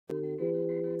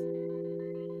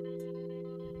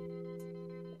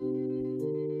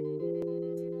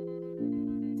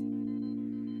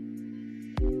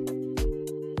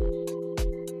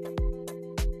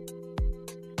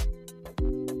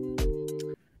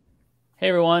Hey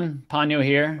everyone, Panyo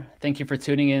here. Thank you for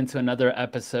tuning in to another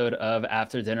episode of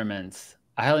After Dinner Mints.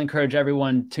 I highly encourage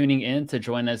everyone tuning in to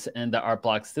join us in the Art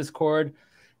Blocks Discord.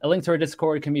 A link to our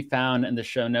Discord can be found in the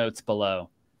show notes below.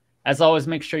 As always,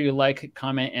 make sure you like,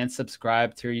 comment, and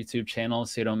subscribe to our YouTube channel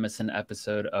so you don't miss an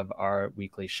episode of our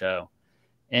weekly show.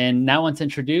 And now I want to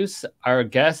introduce our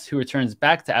guest who returns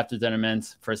back to After Dinner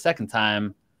Mints for a second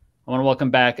time. I want to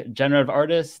welcome back generative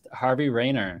artist Harvey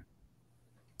Rayner.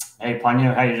 Hey,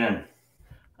 Panyo, how you doing?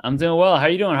 I'm doing well. How are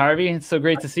you doing, Harvey? It's so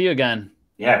great to see you again.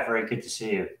 Yeah, very good to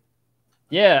see you.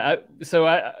 Yeah,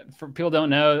 for people who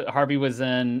don't know, Harvey was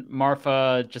in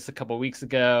Marfa just a couple weeks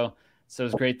ago. So it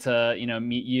was great to,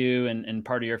 meet you and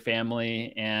part of your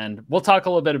family. And we'll talk a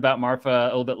little bit about Marfa a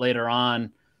little bit later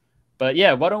on. But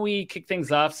yeah, why don't we kick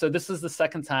things off? So this is the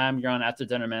second time you're on After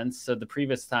Dinner Mints. So the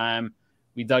previous time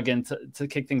we dug into to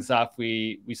kick things off,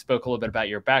 we spoke a little bit about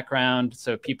your background.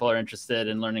 So if people are interested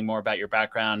in learning more about your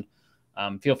background,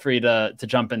 feel free to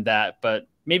jump in that. But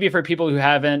maybe for people who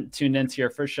haven't tuned into our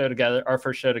first show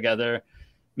together,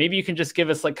 maybe you can just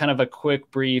give us like kind of a quick,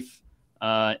 brief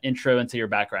intro into your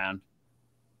background.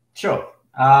 Sure.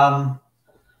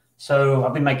 So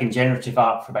I've been making generative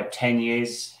art for about 10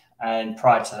 years. And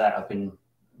prior to that, I've been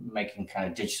making kind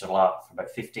of digital art for about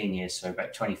 15 years. So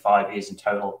about 25 years in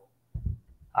total.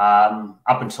 Up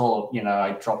until,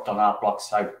 I dropped on art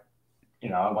blocks. I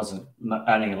wasn't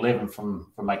earning a living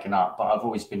from making art, but I've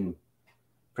always been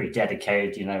pretty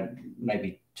dedicated,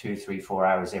 maybe 2, 3, 4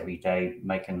 hours every day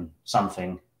making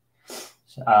something.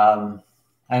 I've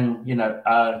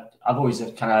always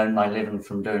kind of earned my living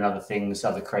from doing other things,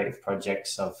 other creative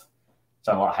projects. I've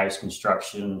done a lot of house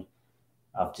construction.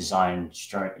 I've designed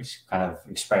kind of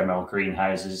experimental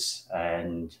greenhouses,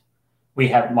 and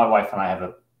my wife and I have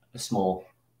a small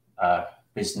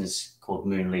business called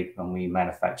Moonleap, and we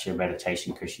manufacture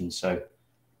meditation cushions. So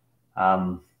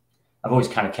I've always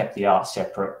kind of kept the art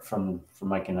separate from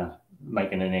making an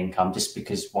income, just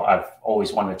because what I've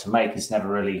always wanted to make is I've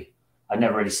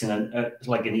never really seen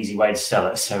an easy way to sell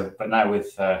it. So, but now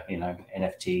with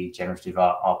NFT, generative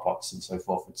art blocks, and so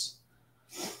forth, it's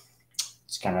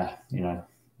kind of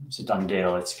it's a done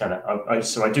deal. It's kind of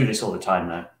so I do this all the time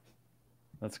now.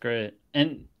 That's great.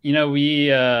 And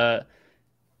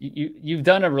you've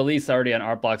done a release already on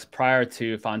Art Blocks prior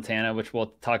to Fontana, which we'll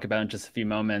talk about in just a few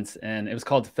moments. And it was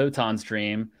called Photon's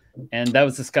Dream. And that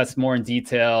was discussed more in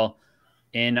detail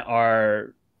in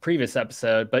our previous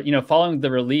episode. But, following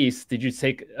the release, did you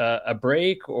take a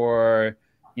break, or,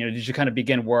 did you kind of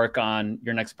begin work on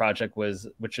your next project,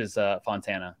 which is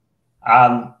Fontana?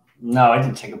 No, I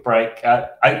didn't take a break.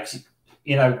 I've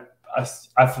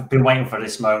been waiting for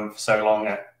this moment for so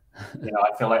long.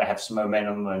 I feel like I have some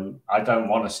momentum, and I don't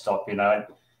want to stop. I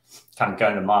kind of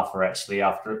going to Marfa actually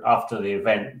after the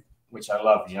event, which I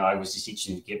loved. I was just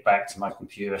itching to get back to my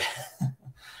computer.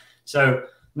 So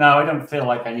no, I don't feel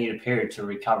like I need a period to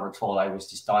recover at all. I was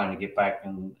just dying to get back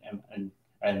and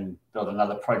build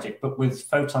another project. But with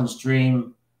Photon's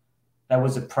Dream, that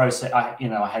was a process. I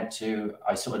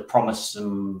sort of promised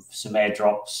some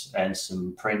airdrops and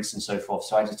some prints and so forth.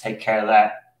 So I had to take care of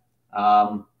that.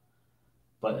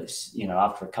 But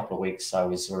after a couple of weeks, I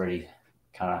was already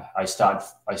I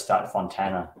started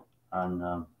Fontana,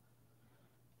 and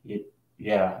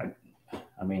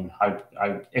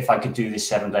if I could do this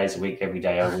 7 days a week every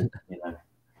day, I would.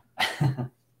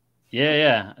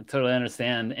 Yeah, I totally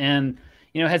understand. And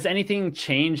has anything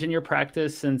changed in your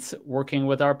practice since working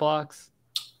with Art Blocks?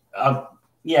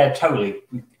 Yeah, totally.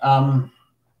 Well,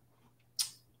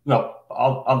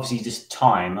 obviously just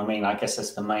time. I mean, I guess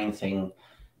that's the main thing.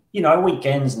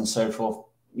 Weekends and so forth,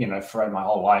 throughout my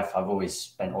whole life, I've always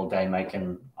spent all day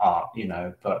making art,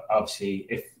 but obviously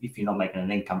if you're not making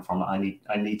an income from it,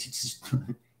 I need to just,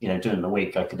 during the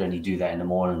week, I could only do that in the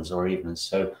mornings or evenings.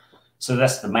 So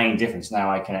that's the main difference. Now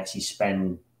I can actually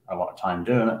spend a lot of time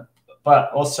doing it.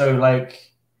 But also,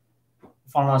 like,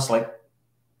 if I'm honest, like,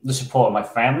 the support of my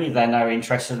family, they're now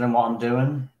interested in what I'm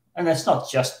doing. And that's not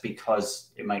just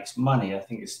because it makes money. I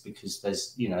think it's because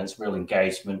there's real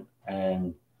engagement,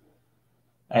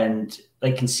 and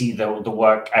they can see the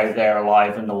work out there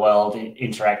alive in the world,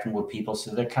 interacting with people.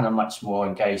 So they're kind of much more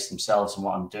engaged themselves in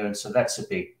what I'm doing. So that's a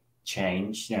big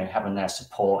change, having their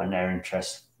support and their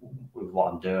interest with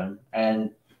what I'm doing.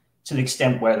 And to the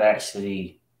extent where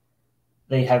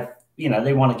they have,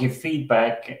 they want to give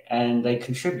feedback and they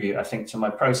contribute, I think, to my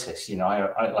process.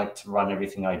 I like to run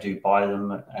everything I do by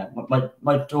them.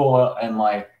 My daughter and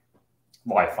my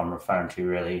wife, I'm referring to,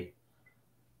 really.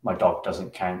 My dog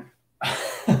doesn't count.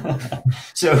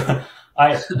 so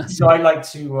I like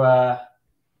to,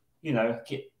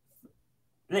 get,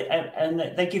 and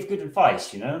they give good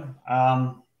advice,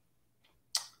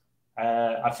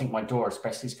 I think my daughter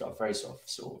especially has got a very sort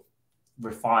of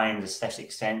refined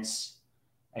aesthetic sense,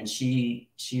 and she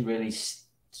really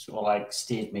sort of like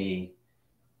steered me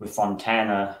with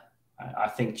Fontana. I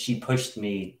think she pushed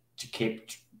me to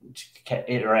keep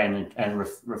iterating and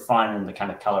refining the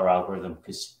kind of color algorithm,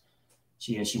 because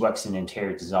she works in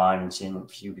interior design, and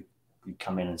she would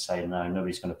come in and say, no,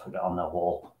 nobody's going to put it on their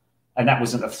wall. And that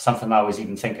wasn't something I was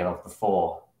even thinking of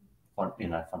before,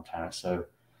 Fontana. So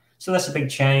that's a big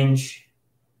change.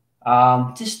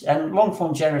 And long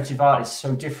form generative art is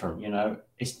so different.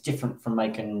 It's different from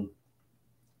making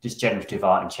just generative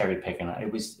art and cherry picking.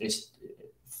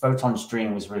 Photon's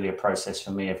Dream was really a process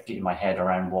for me of getting my head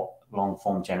around what long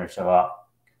form generative art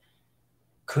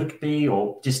could be,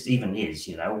 or just even is.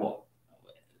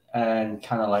 And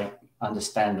kind of like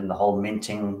understanding the whole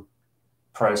minting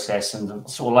process, and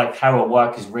sort of like how a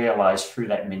work is realized through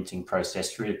that minting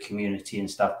process, through the community and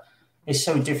stuff. It's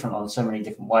so different on so many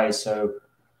different ways. So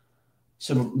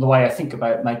the way I think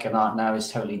about making art now is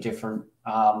totally different.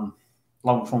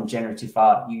 Long form generative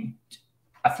art,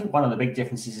 I think one of the big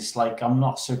differences is like I'm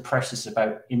not so precious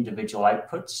about individual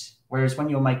outputs. Whereas when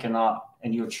you're making art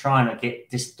and you're trying to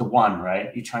get the one,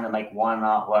 right? You're trying to make one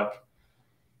artwork.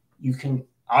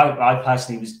 I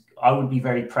personally would be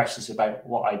very precious about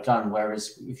what I've done.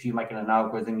 Whereas if you're making an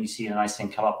algorithm, you see a nice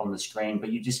thing come up on the screen,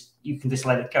 but you can just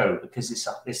let it go, because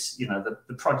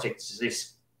the project is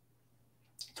this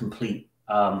complete,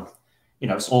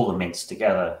 it's all the mints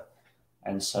together.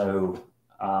 And so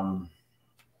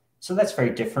that's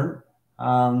very different.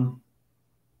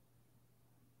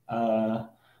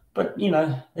 But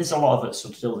there's a lot of it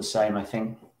sort of still the same. I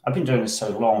think I've been doing this so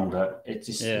long that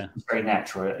it's very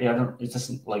natural. It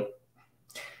doesn't like.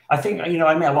 I think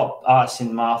I met a lot of artists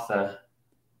in Marfa.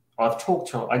 I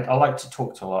like to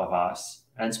talk to a lot of artists,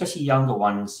 and especially younger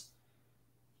ones.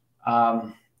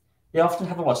 They often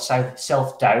have a lot of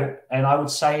self-doubt, and I would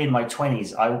say in my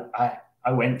 20s,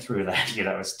 I went through that.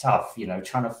 It's tough.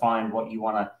 Trying to find what you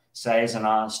want to say as an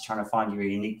artist, trying to find your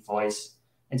unique voice,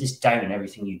 and just doubting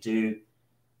everything you do.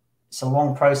 It's a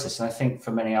long process, and I think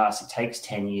for many artists, it takes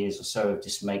 10 years or so of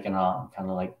just making art and kind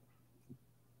of like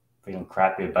feeling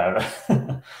crappy about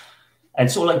it,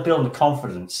 and sort of like building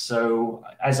confidence. So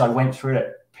as I went through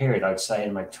that period, I'd say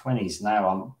in my 20s,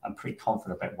 now I'm pretty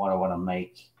confident about what I want to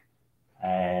make,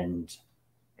 and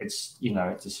it's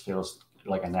it just feels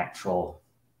like a natural.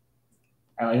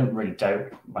 And I don't really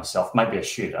doubt myself. Maybe I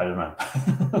should. I don't know.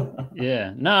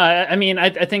 Yeah. No, I mean, I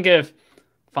think if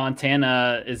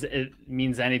Fontana it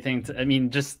means anything to, I mean,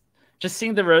 just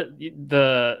seeing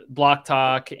the block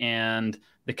talk and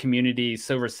the community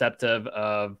so receptive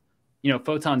of,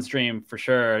 Photon's Dream for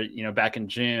sure, back in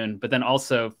June, but then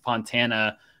also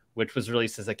Fontana, which was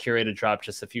released as a curated drop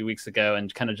just a few weeks ago,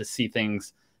 and kind of just see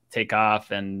things take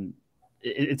off. And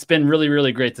it's been really,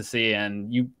 really great to see.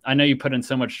 And I know you put in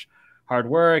so much hard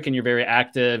work, and you're very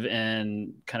active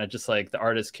in kind of just like the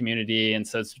artist community. And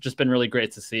so it's just been really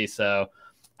great to see. So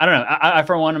I don't know. I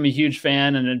for one, I'm a huge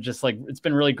fan, and it's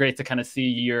been really great to kind of see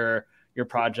your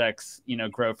projects,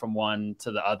 grow from one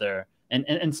to the other.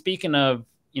 And speaking of,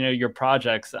 your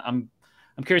projects, I'm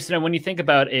curious to know, when you think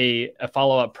about a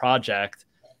follow-up project,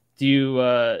 do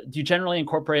you generally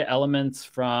incorporate elements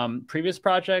from previous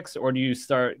projects, or do you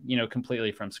start,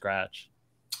 completely from scratch?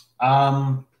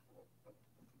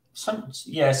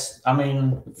 Yes. I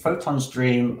mean, Photon's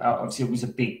Dream, obviously it was a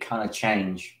big kind of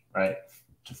change, right,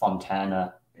 to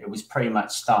Fontana. It was pretty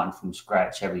much starting from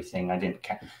scratch, everything.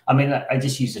 I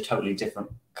just used a totally different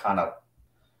kind of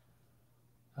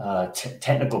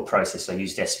technical process. I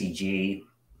used SVG.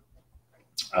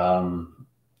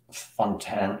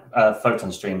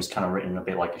 Photon's Dream was kind of written a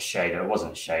bit like a shader. It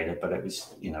wasn't a shader, but it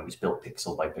was, it was built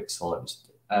pixel by pixel.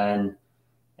 And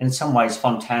in some ways,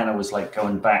 Fontana was like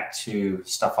going back to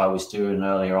stuff I was doing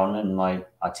earlier on in my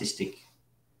artistic,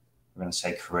 I'm going to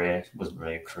say career. It wasn't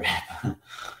really a career.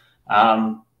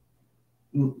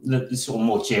 The sort of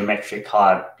more geometric,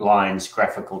 hard lines,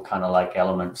 graphical kind of like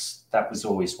elements. That was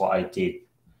always what I did.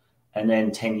 And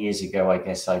then 10 years ago, I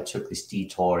guess I took this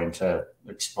detour into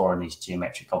exploring these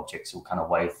geometric objects or kind of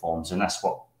waveforms. And that's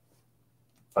what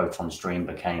Photon's Dream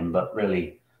became. But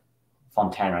really,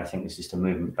 Fontana, I think, is just a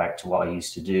movement back to what I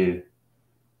used to do.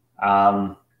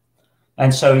 And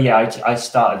so, yeah, I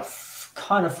started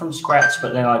kind of from scratch,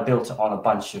 but then I built it on a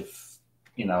bunch of,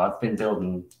 I've been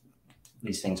building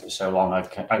these things for so long. I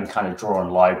can kind of draw on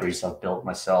libraries I've built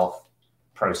myself,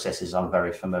 processes I'm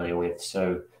very familiar with.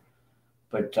 So,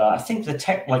 but I think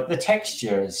the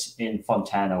textures in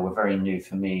Fontana were very new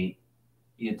for me.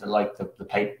 Like the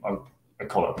paper, I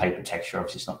call it paper texture.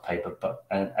 Obviously, it's not paper, but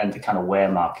and the kind of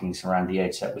wear markings around the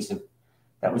edge. That was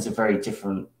that was a very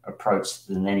different approach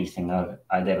than anything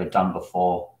I'd ever done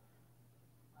before.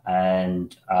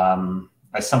 And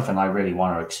that's something I really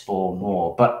want to explore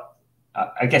more. But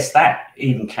I guess that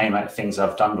even came out of things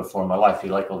I've done before in my life. You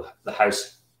like all the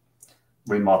house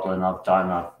remodeling I've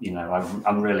done.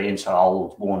 I'm really into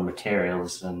old worn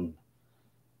materials and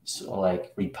sort of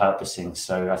like repurposing.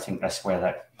 So I think that's where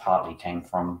that partly came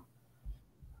from.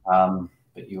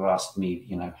 But you asked me,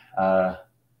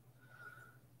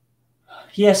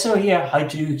 yeah, so yeah, I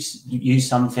do use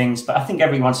some things, but I think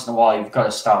every once in a while you've got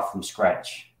to start from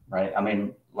scratch, right? I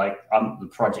mean, like the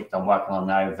project I'm working on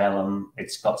now, Vellum,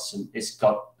 it's got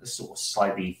a sort of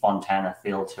slightly Fontana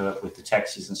feel to it with the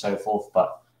textures and so forth,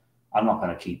 but I'm not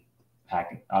going to keep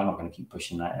hacking. I'm not going to keep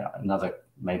pushing that. Another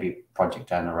maybe project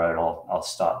down the road, I'll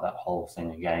start that whole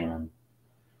thing again,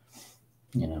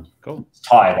 and cool. It's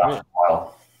tired after a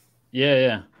while. Yeah,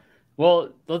 yeah. Well,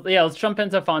 yeah, let's jump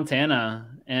into Fontana.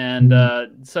 And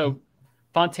so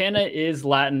Fontana is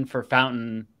Latin for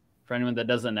fountain, for anyone that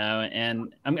doesn't know.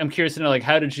 And I'm curious to know, like,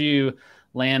 how did you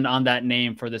land on that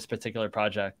name for this particular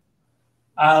project?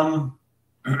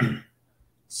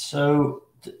 So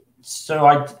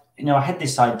I had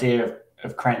this idea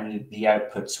of creating the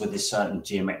outputs with this certain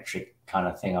geometric kind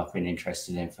of thing I've been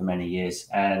interested in for many years.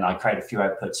 And I created a few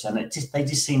outputs, and they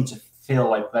just seemed to feel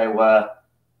like they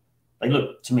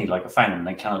looked to me like a fountain.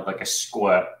 They kind of look like a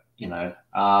squirt,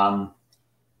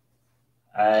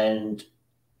 and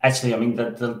actually, I mean,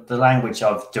 the language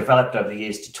I've developed over the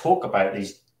years to talk about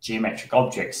these geometric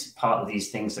objects, part of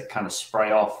these things that kind of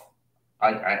spray off,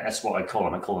 that's what I call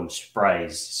them. I call them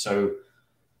sprays. So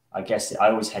I guess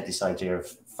I always had this idea of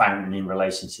fountain in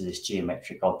relation to this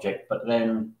geometric object, but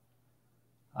then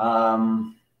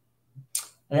I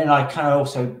kind of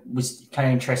also was kind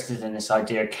of interested in this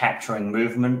idea of capturing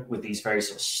movement with these very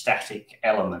sort of static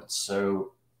elements.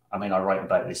 So, I mean, I write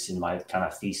about this in my kind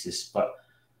of thesis, but,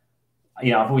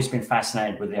 I've always been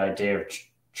fascinated with the idea of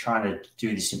trying to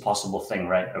do this impossible thing,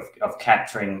 right? Of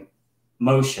capturing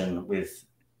motion with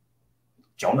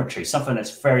geometry, something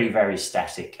that's very, very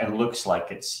static and looks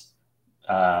like it's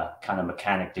kind of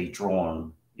mechanically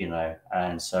drawn,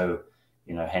 and so,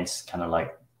 hence kind of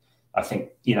like, I think,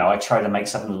 I try to make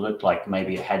something that looked like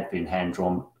maybe it had been hand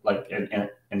drawn, like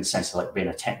in the sense of like being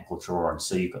a technical drawer. And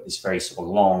so you've got this very sort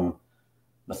of long,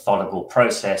 methodical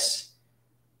process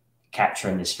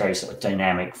capturing this very sort of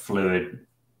dynamic, fluid,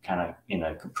 kind of,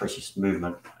 capricious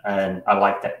movement. And I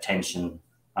like that tension.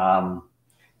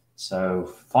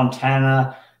 So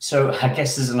Fontana. So I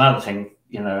guess there's another thing,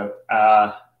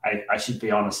 I should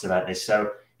be honest about this.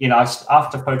 So,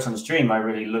 after Photon's Dream, I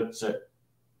really looked at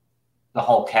the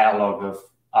whole catalog of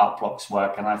Art Block's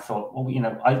work, and I thought, well,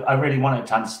 I really wanted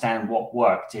to understand what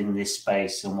worked in this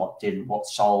space and what didn't, what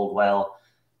sold well.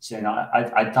 So,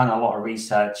 I'd done a lot of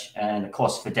research, and of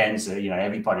course, Fidenza,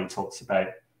 everybody talks about,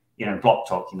 Block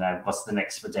Talk, what's the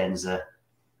next Fidenza?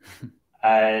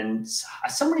 And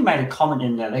somebody made a comment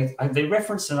in there. They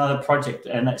referenced another project,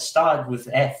 and it started with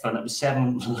F, and it was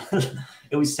seven.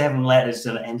 It was 7 letters,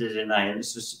 and it ended in A, and it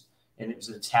was an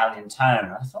Italian town.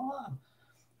 And I thought, oh.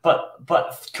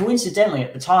 But coincidentally,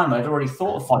 at the time, I'd already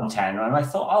thought of Fontana, and I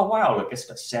thought, oh wow, look, it's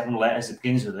got 7 letters. It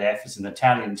begins with F. It's an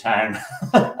Italian town.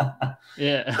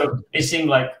 Yeah. So it seemed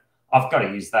like I've got to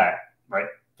use that, right?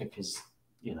 Because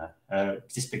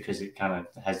just because it kind of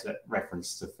has that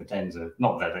reference to Fidenza.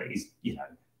 Not that it is,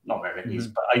 not that it is,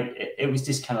 but it was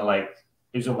just kind of like,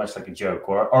 it was almost like a joke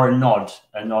or a nod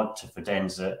to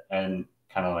Fidenza, and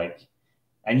kind of like,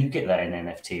 and you get that in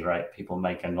NFT, right? People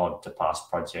make a nod to past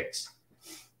projects.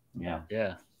 Yeah.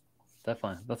 Yeah,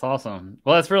 definitely. That's awesome.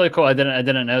 Well, that's really cool. I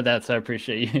didn't know that, so I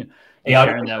appreciate you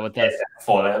sharing that with us.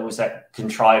 Before that, it was that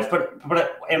contrived, but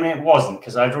I mean, it wasn't,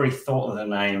 because I'd already thought of the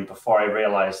name before I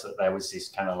realized that there was this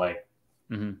kind of like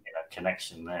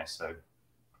connection there. So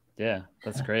yeah,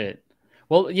 that's great.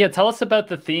 Well, yeah, tell us about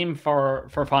the theme for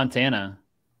Fontana.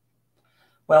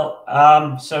 Well,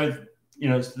 so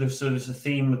there's a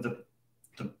theme of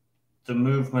the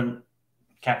movement,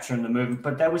 capturing the movement,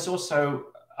 but there was also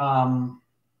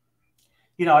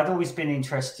I'd always been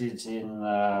interested in,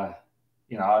 I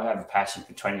have a passion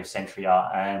for 20th century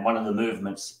art, and one of the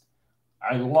movements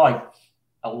I like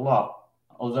a lot,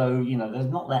 although, there's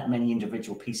not that many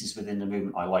individual pieces within the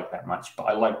movement I like that much, but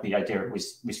I like the idea it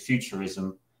was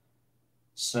futurism.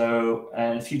 So,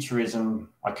 and futurism,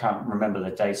 I can't remember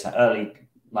the dates, early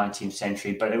 19th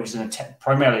century, but it was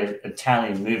primarily an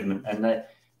Italian movement, and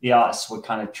the artists were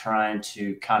kind of trying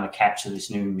to kind of capture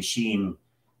this new machine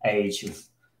age of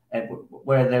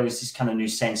where there was this kind of new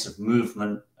sense of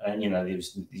movement, and there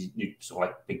was these new sort of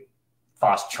like big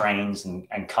fast trains and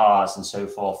cars and so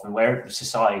forth, and where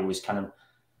society was kind of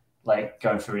like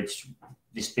going through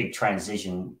this big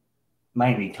transition,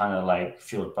 mainly kind of like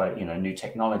fueled by, you know, new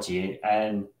technology.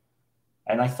 And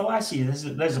I thought actually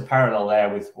there's a parallel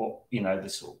there with what, you know,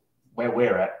 this where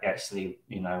we're at actually,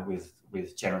 you know,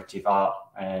 with generative art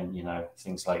and, you know,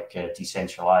 things like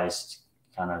decentralized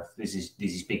kind of,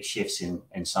 these big shifts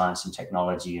in science and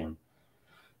technology. And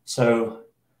so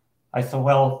I thought,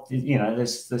 well, you know,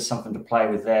 there's something to play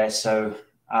with there. So,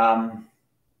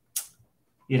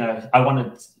 you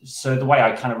know, so the way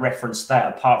I kind of referenced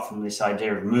that, apart from this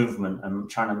idea of movement and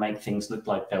trying to make things look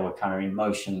like they were kind of in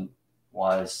motion,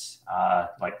 was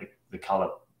like the color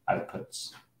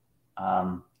outputs.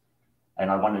 And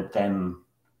I wanted them,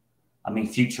 I mean,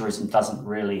 futurism doesn't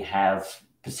really have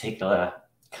particular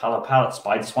color palettes, but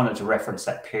I just wanted to reference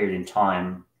that period in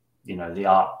time, you know, the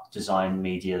art, design,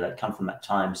 media that come from that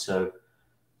time. So,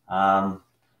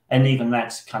 and even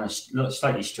that's kind of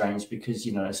slightly strange because,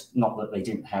 you know, it's not that they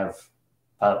didn't have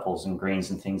purples and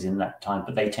greens and things in that time,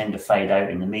 but they tend to fade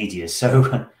out in the media.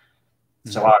 So,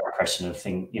 so our impression of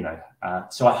thing, you know,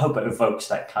 so I hope it evokes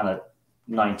that kind of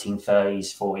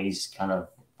 1930s, 40s kind of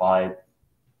vibe.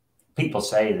 People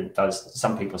say that it does.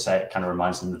 Some people say it kind of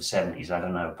reminds them of the 70s. I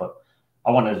don't know, but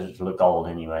I wanted it to look old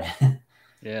anyway.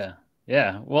 Yeah.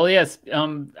 Yeah. Well, yes.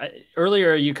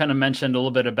 Earlier you kind of mentioned a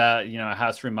little bit about, you know,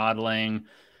 house remodeling.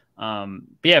 But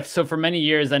yeah, so for many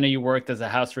years, I know you worked as a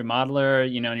house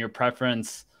remodeler, you know, and your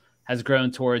preference has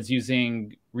grown towards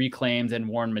using reclaimed and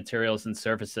worn materials and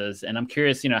surfaces. And I'm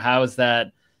curious, you know, how has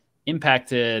that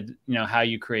impacted, you know, how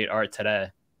you create art today?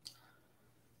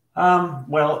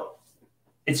 Well,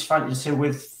 it's funny.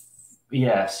 So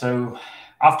so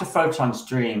after Photon's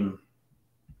Dream,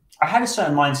 I had a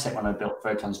certain mindset when I built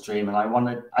Photon's Dream, and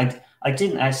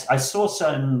I saw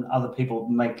certain other people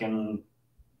making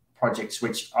projects,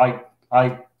 which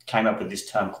I came up with this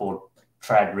term called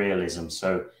trad realism.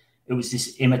 So it was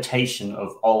this imitation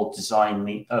of old sort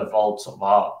of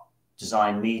art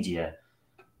design media.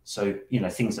 So, you know,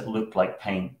 things that looked like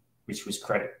paint, which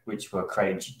were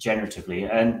created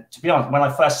generatively. And to be honest, when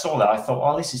I first saw that, I thought,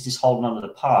 oh, this is just holding on to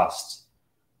the past,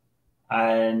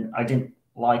 and I didn't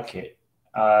like it.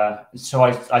 So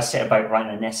I set about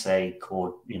writing an essay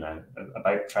called, you know,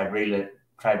 about trad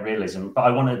realism, but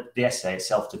I wanted the essay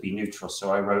itself to be neutral.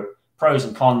 So I wrote pros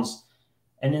and cons.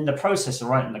 And in the process of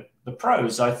writing the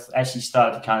prose, I actually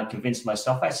started to kind of convince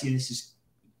myself, actually, this is,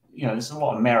 you know, there's a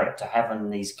lot of merit to having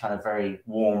these kind of very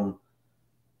warm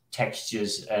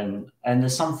textures. And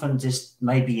there's something just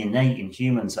maybe innate in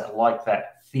humans that like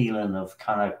that feeling of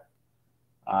kind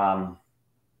of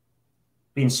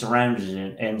being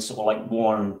surrounded in sort of like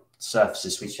worn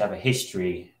surfaces which have a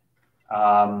history.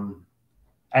 And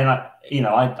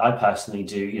I personally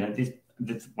do, you know,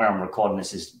 where I'm recording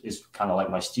this is kind of like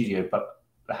my studio, but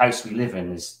the house we live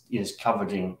in is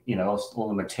covered in, you know, all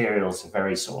the materials are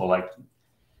very sort of like,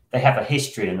 they have a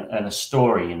history and a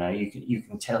story. You know, you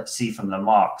can see from the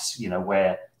marks, you know,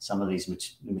 where some of these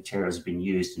materials have been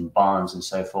used in barns and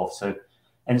so forth. So,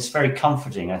 and it's very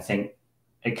comforting. I think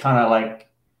it kind of like,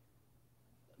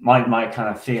 my kind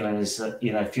of feeling is that,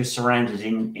 you know, if you're surrounded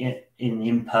in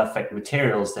imperfect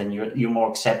materials, then you're more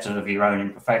accepting of your own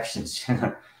imperfections.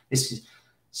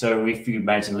 So if you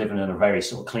imagine living in a very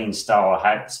sort of clean, sterile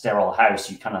house,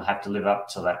 you kind of have to live up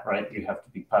to that, right? You have to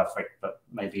be perfect. But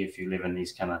maybe if you live in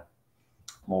these kind of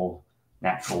more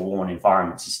natural, worn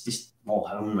environments, it's just more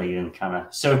homely and kind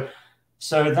of so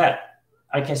that,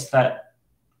 I guess that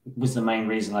was the main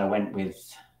reason I went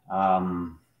with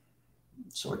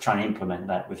sort of trying to implement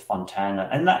that with Fontana,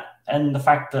 and the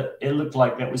fact that it looked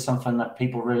like that was something that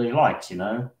people really liked, you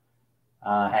know.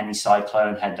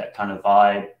 Anti-Cyclone had that kind of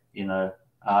vibe, you know.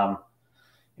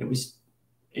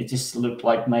 It just looked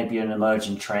like maybe an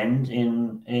emerging trend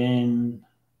in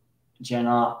gen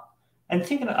art. And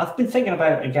I've been thinking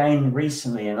about it again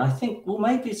recently, and I think, well,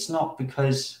 maybe it's not,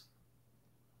 because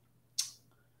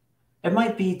it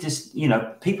might be just, you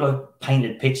know, people have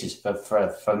painted pictures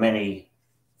for many,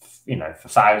 you know, for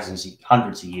thousands,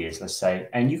 hundreds of years, let's say,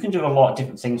 and you can do a lot of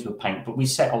different things with paint, but we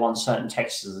settle on certain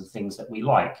textures and things that we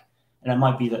like. And it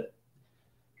might be that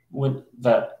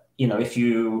you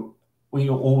know, we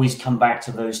always come back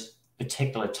to those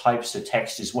particular types of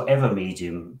textures, whatever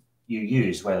medium you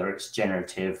use, whether it's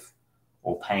generative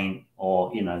or paint,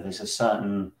 or, you know, there's a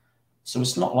certain, so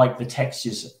it's not like the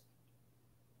textures,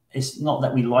 it's not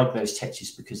that we like those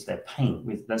textures because they're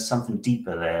paint. There's something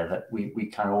deeper there that we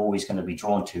kind of always going to be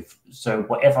drawn to. So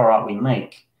whatever art we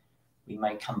may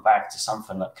come back to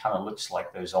something that kind of looks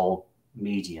like those old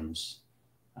mediums.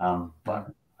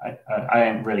 But I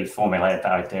haven't really formulated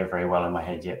that idea very well in my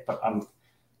head yet, but I'm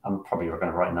probably going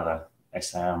to write another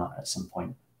essay on it at some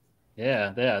point.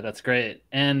 Yeah, that's great.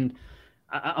 And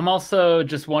I'm also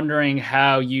just wondering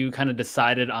how you kind of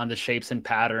decided on the shapes and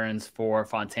patterns for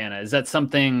Fontana. Is that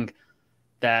something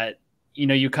that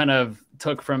you kind of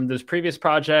took from those previous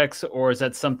projects, or is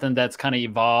that something that's kind of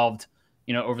evolved,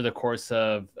 over the course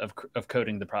of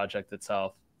coding the project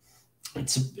itself?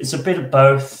 It's a bit of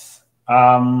both.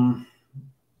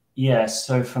 Yeah,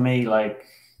 so for me, like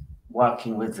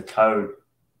working with the code,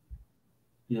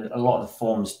 a lot of the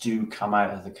forms do come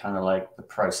out of the kind of like the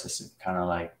process of kind of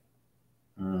like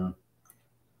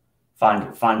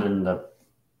finding the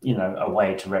a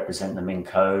way to represent them in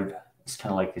code. It's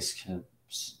kind of like this kind of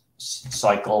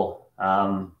cycle.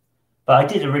 But I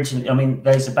did originally, I mean,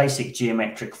 there's a basic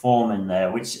geometric form in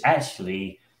there, which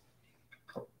actually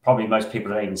probably most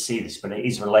people don't even see this, but it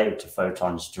is related to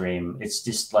Photon's dream. It's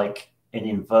just like an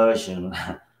inversion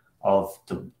of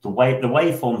the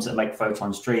waveforms that make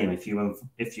Photon's dream. If you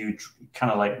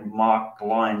kind of like mark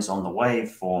lines on the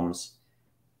waveforms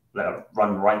that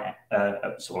run right,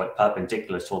 sort of like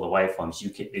perpendicular to all the waveforms, you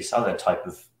get this other type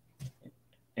of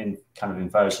kind of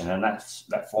inversion, and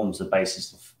that forms the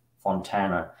basis of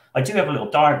Fontana. I do have a little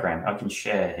diagram I can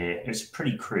share here. It's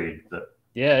pretty crude, but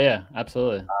yeah,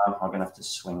 absolutely. I'm gonna have to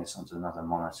swing this onto another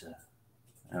monitor.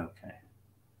 Okay.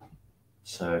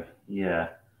 So yeah.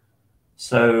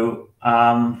 So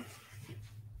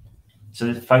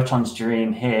so the Photon's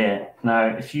dream here. Now,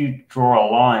 if you draw a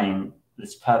line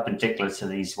that's perpendicular to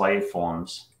these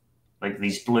waveforms, like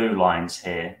these blue lines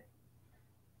here,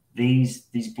 these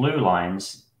blue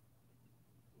lines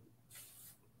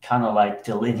kind of like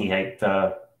delineate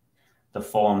the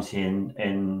forms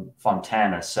in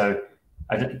Fontana. So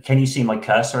can you see my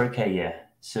cursor? Okay, yeah.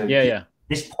 So yeah.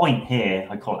 This point here,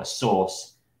 I call it a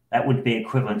source. That would be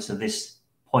equivalent to this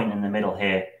point in the middle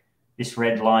here. This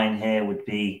red line here would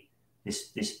be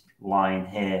this line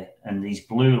here, and these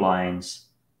blue lines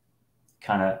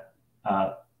kind of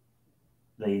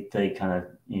they kind of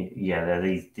they're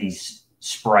these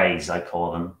sprays, I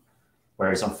call them.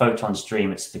 Whereas on Photon's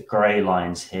dream, it's the gray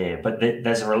lines here. But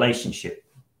there's a relationship,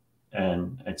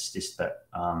 and it's just that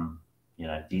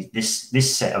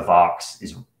this set of arcs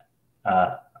is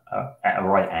at a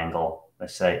right angle,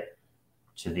 let's say,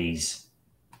 to these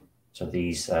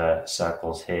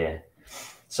circles here.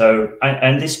 So,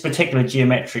 and this particular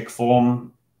geometric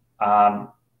form,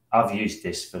 I've used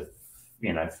this for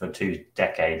 2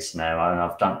 decades now, and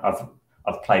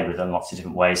I've played with it in lots of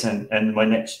different ways. And my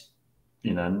next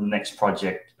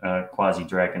project, Quasi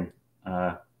Dragon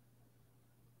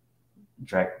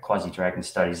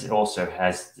Studies, it also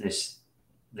has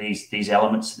these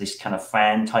elements, this kind of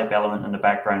fan type element in the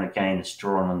background. Again, it's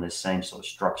drawn on this same sort of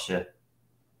structure.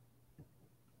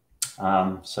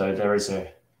 So there is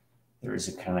a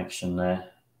connection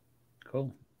there.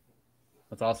 Cool.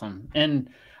 That's awesome. And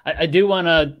I do want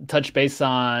to touch base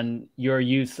on your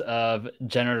use of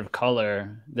generative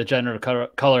color, the generative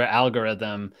color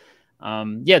algorithm.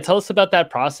 Tell us about that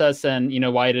process and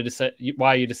why you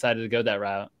decided to go that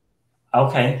route.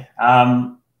 Okay.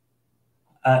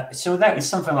 So that is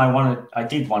something I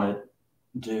did want to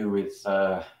do with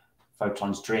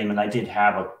Photon's dream, and I did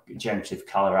have a generative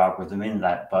color algorithm in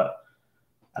that, but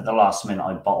at the last minute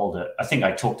I bottled it. I think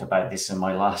I talked about this in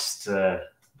my last in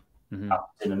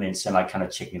the minutes, and I kind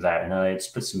of chickened out, and I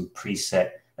just put some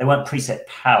preset. They weren't preset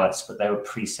palettes, but they were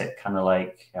preset kind of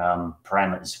like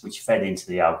parameters which fed into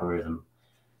the algorithm.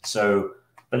 So,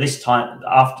 but this time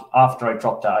after I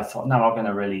dropped out, I thought, no, I'm going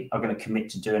to commit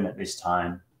to doing it this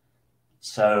time.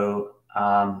 So,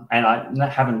 and I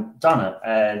haven't done it,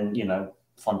 and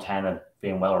Fontana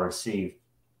being well received,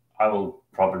 I will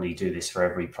probably do this for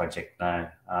every project now.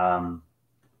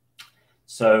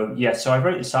 So I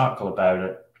wrote this article about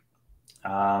it.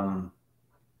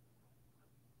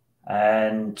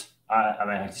 And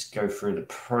I just go through the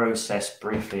process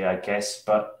briefly, I guess.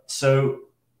 But so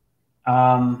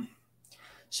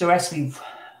actually,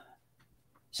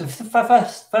 so for the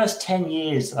first 10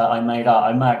 years that I made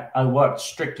art, I worked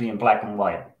strictly in black and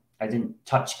white. I didn't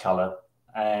touch color,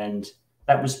 and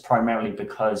that was primarily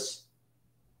because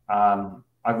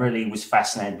I really was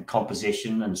fascinated with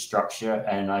composition and structure,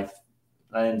 and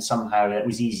somehow it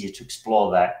was easier to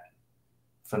explore that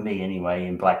for me anyway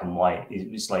in black and white. It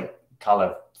was like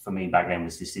color for me back then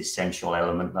was this essential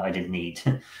element that I didn't need.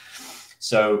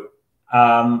 So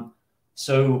I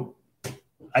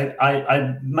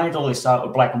made all this art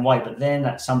with black and white, but then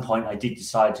at some point I did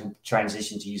decide to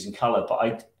transition to using color.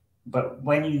 But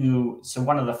one of the sort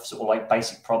of like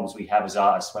basic problems we have as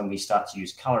artists when we start to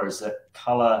use color is that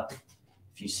color,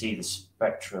 if you see the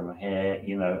spectrum here,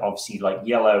 obviously like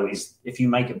yellow is, if you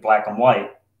make it black and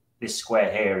white, this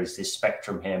square here is this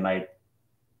spectrum here made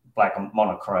black and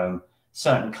monochrome.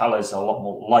 certain colors are a lot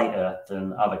more lighter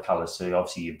than other colors. So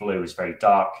obviously your blue is very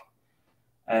dark,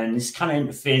 and this kind of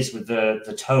interferes with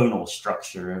the tonal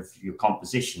structure of your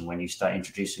composition when you start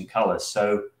introducing colors.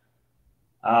 So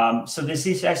so this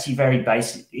is actually very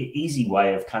basic, easy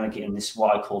way of kind of getting this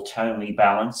what I call tonally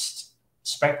balanced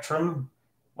spectrum,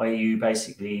 where you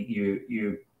basically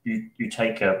you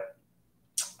take a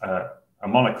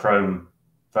monochrome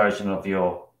version of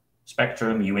your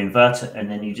spectrum, you invert it, and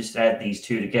then you just add these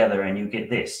two together, and you get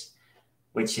this,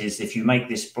 which is, if you make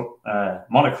this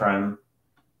monochrome,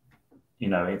 you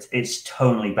know, it's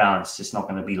tonally balanced. It's not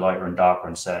going to be lighter and darker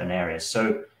in certain areas.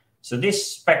 So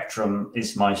this spectrum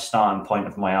is my starting point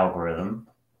of my algorithm.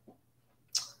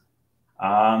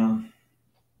 And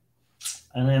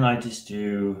then I just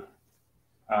do,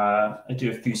 I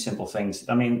do a few simple things.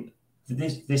 I mean,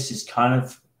 this is kind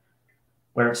of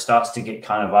where it starts to get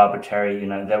kind of arbitrary. You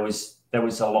know, there was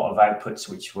a lot of outputs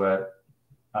which were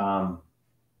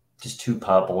just too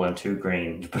purple and too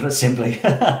green, to put it simply.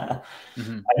 And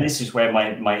this is where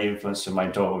my influence from my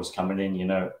daughter was coming in, you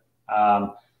know.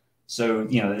 So,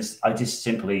 you know, I just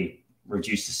simply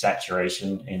reduce the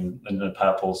saturation in the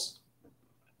purples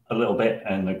a little bit,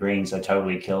 and the greens, I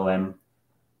totally kill them.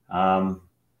 And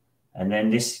then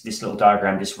this little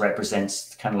diagram just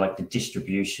represents kind of like the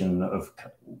distribution of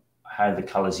how the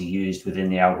colors are used within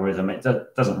the algorithm. It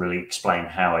doesn't really explain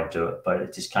how I do it, but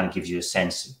it just kind of gives you a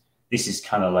sense. This is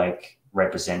kind of like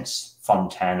represents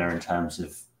Fontana in terms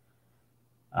of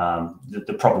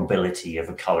the probability of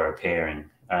a color appearing.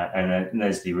 And then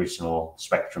there's the original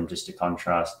spectrum just to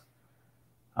contrast.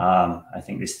 I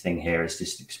think this thing here is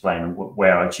just explaining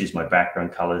where I choose my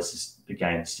background colors.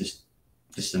 Again, it's just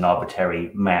an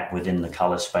arbitrary map within the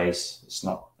color space. It's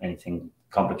not anything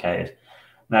complicated.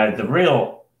 Now,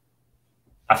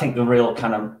 I think the real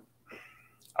kind of,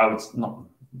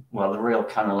 the real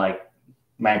kind of like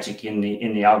magic in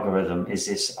the algorithm is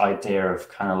this idea of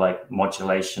kind of like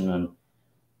modulation, and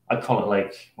I call it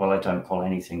like, well, I don't call it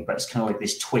anything, but it's kind of like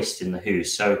this twist in the who.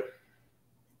 So,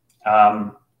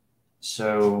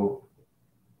 so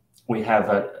we have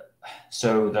the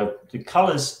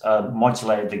colors are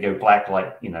modulated to go black,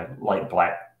 like, you know, light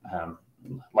black,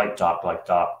 light dark, light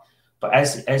dark. But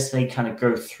as they kind of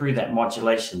go through that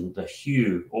modulation, the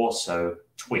hue also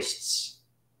twists.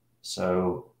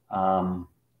 So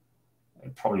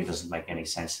it probably doesn't make any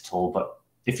sense at all. But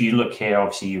if you look here,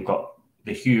 obviously you've got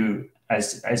the hue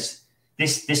as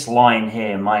this line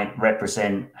here might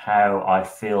represent how I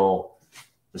feel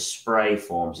the spray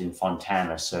forms in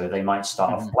Fontana. So they might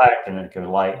start off black and then go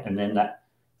light, and then that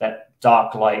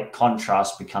dark light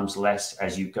contrast becomes less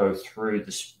as you go through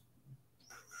the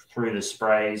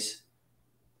sprays.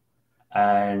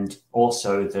 And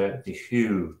also the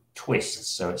hue twists,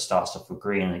 so it starts off with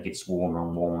green and it gets warmer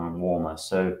and warmer and warmer.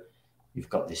 So you've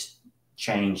got this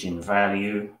change in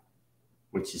value,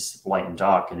 which is light and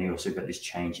dark, and you also got this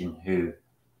change in hue.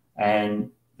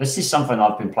 And this is something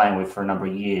I've been playing with for a number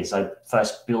of years. I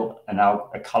first built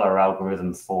a color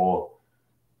algorithm for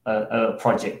a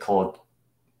project called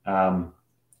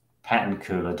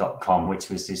patterncooler.com, which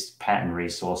was this pattern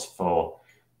resource for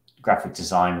graphic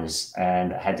designers,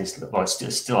 and it had this, well,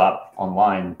 it's still up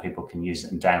online. People can use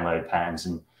it and download patterns,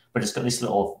 but it's got this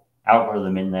little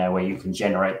algorithm in there where you can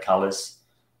generate colors.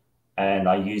 And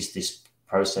I used this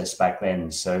process back then.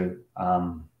 So,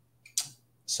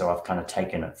 so I've kind of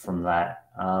taken it from that.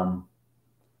 I'm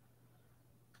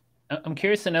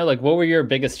curious to know, like, what were your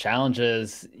biggest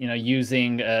challenges, you know,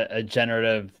 using a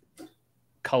generative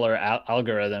color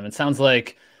algorithm? It sounds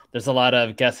like there's a lot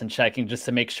of guess and checking just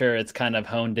to make sure it's kind of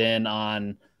honed in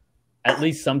on at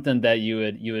least something that you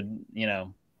would, you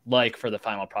know, like for the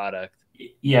final product.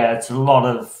 Yeah, it's a lot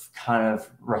of kind of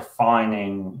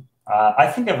refining. I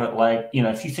think of it like, you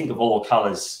know, if you think of all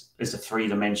colors as a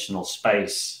three-dimensional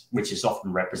space, which is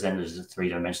often represented as a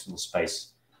three-dimensional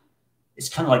space, it's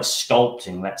kind of like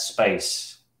sculpting that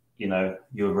space. You know,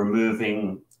 you're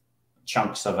removing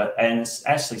chunks of it, and it's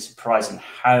actually surprising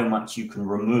how much you can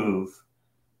remove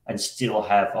and still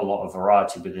have a lot of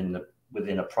variety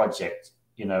within a project.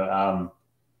 You know,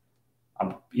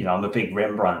 I'm a big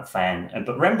Rembrandt fan,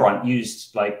 but Rembrandt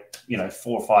used, like, you know,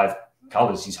 4 or 5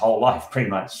 colors his whole life, pretty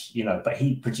much. You know, but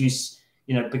he produced,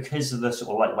 you know, because of the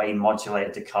sort of like way he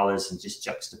modulated the colors and just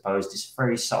juxtaposed these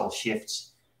very subtle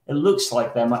shifts, it looks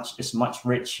like it's much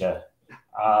richer.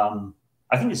 I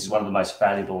think this is one of the most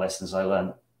valuable lessons I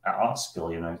learned at art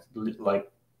school. You know, like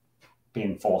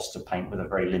being forced to paint with a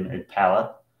very limited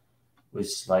palette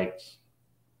was like,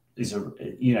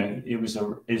 it was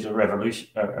a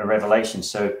revelation.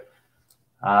 So,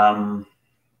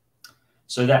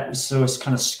 so it's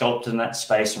kind of sculpting that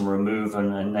space and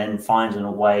removing, and then finding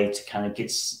a way to kind of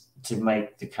to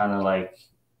make the kind of like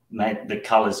make the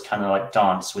colors kind of like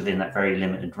dance within that very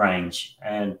limited range.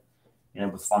 And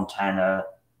with Fontana,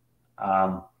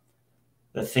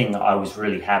 the thing that I was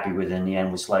really happy with in the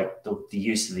end was like the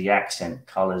use of the accent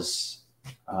colors.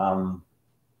 That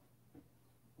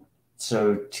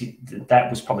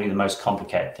was probably the most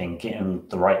complicated thing, getting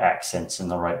the right accents in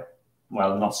the right,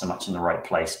 well, not so much in the right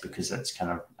place, because that's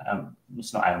kind of,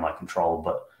 it's not out of my control,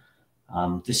 but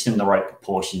just in the right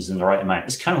proportions and the right amount.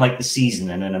 It's kind of like the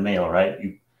seasoning in a meal, right?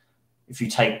 If you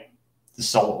take the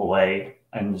salt away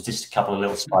and just a couple of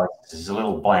little spices, it's a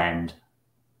little bland.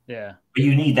 Yeah. But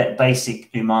you need that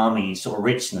basic umami sort of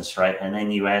richness, right? And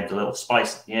then you add the little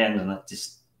spice at the end, and it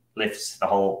just lifts the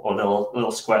whole, or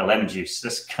little squirt of lemon juice.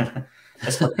 That's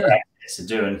what the accents are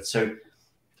doing. So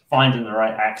finding the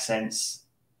right accents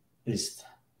is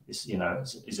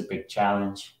a big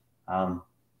challenge. But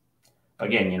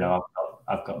again,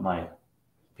 I've got my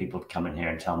people come in here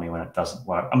and tell me when it doesn't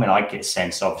work. I mean, I get a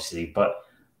sense, obviously, but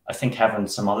I think having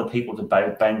some other people to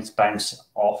bounce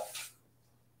off,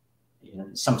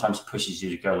 sometimes pushes you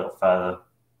to go a little further.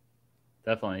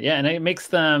 Definitely. Yeah. And it makes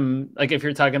them, like, if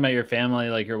you're talking about your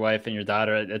family, like your wife and your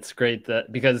daughter, it's great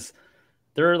that, because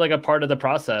they're like a part of the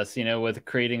process, with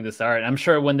creating this art. I'm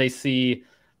sure when they see,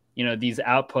 these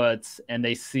outputs and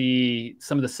they see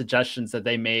some of the suggestions that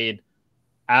they made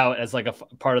out as like a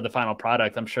part of the final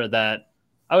product, I'm sure that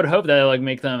I would hope that it like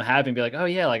make them happy and be like, oh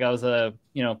yeah, like I was a,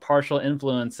 partial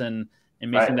influence in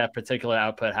making that particular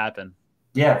output happen.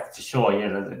 Yeah, for sure.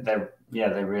 Yeah,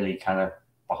 they're really kind of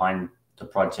behind the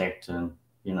project, and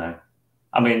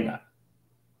I mean,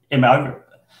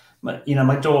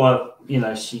 my daughter,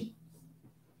 she,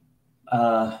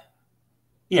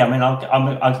 yeah, I mean,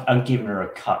 I'm giving her a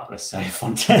cut, let's say, for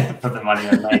the money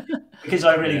I made, because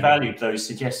I really valued those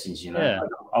suggestions.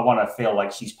 I want to feel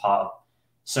like she's part of.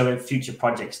 So in future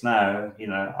projects now,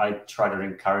 I try to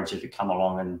encourage her to come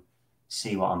along and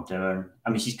see what I'm doing. I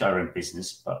mean, she's got her own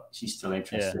business, but she's still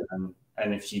interested.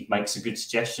 And if she makes a good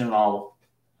suggestion, I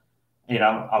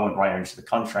won't write her into the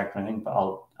contract or anything, but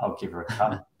I'll give her a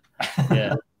cut.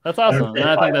 Yeah, that's awesome. And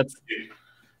I think that's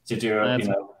to do it,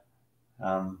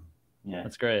 yeah,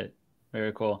 that's great.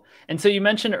 Very cool. And so you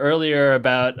mentioned earlier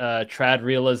about trad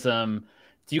realism.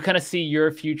 Do you kind of see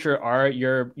your future art,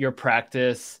 your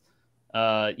practice,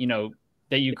 that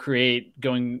you create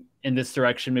going in this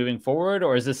direction moving forward,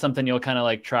 or is this something you'll kind of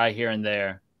like try here and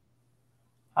there?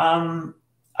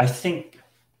 I think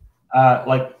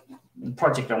like the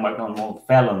project I'm working on, more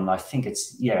Vellum, I think it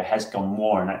has gone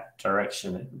more in that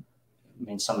direction. I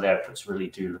mean, some of the outputs really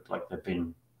do look like they've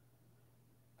been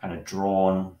kind of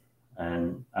drawn,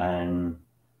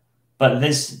 but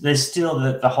there's still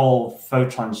the whole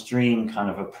Photon's Dream kind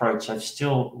of approach. I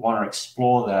still want to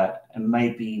explore that, and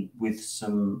maybe with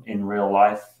some in real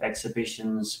life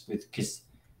exhibitions, because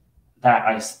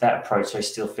that approach, I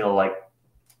still feel like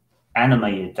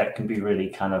animated, that can be really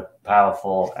kind of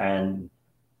powerful. And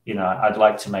I'd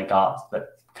like to make art that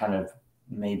kind of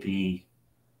maybe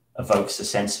evokes a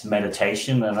sense of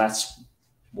meditation, and that's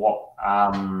what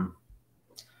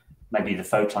maybe the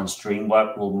Photon's Dream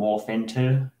work will morph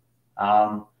into.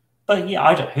 But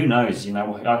yeah, who knows? Who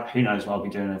knows what I'll be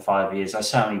doing in 5 years? I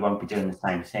certainly won't be doing the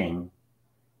same thing.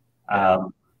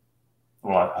 Well,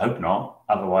 I hope not.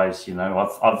 Otherwise,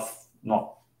 I've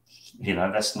not.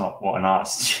 That's not what an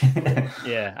artist.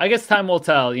 Yeah, I guess time will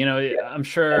tell. I'm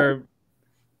sure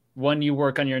when you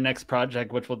work on your next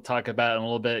project, which we'll talk about in a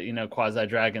little bit, Quasi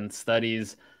Dragon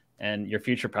studies and your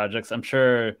future projects, I'm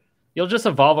sure you'll just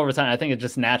evolve over time. I think it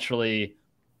just naturally,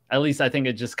 at least I think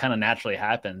it just kind of naturally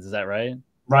happens. Is that right?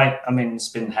 Right. I mean, it's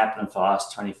been happening for the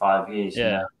last 25 years.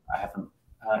 Yeah. I haven't.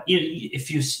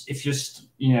 If you're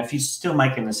still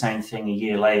making the same thing a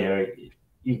year later,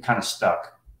 you're kind of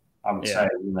stuck. I would say,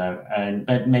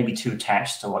 and maybe too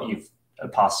attached to what you've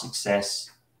past success.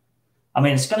 I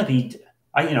mean, it's going to be.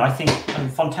 I think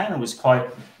Fontana was quite.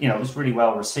 It was really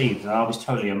well received, and I was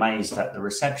totally amazed at the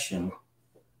reception.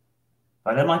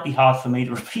 But it might be hard for me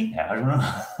to repeat that. I don't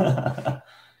know.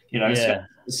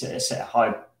 It's a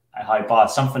high bar.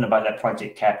 Something about that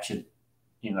project captured,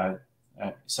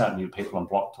 certainly the people on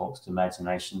Block Talk's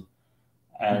imagination.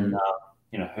 And,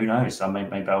 who knows?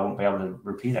 Maybe I won't be able to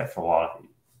repeat that for a while.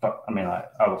 But, I mean, I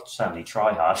will certainly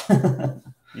try hard.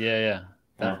 Yeah,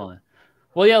 definitely.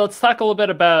 Well, yeah, let's talk a little bit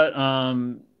about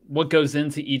what goes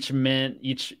into each mint,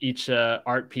 each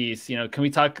art piece. Can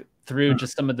we talk through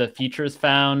just some of the features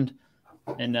found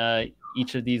in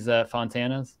each of these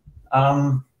Fontanas?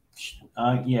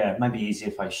 Yeah, maybe easier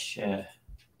if I share.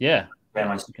 Yeah. Share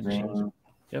my screen.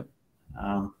 Yep.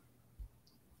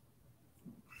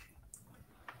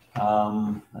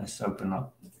 Let's open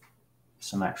up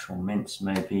some actual mints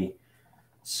maybe.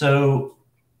 So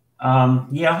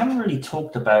yeah, I haven't really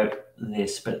talked about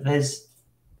this, but there's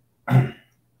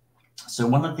so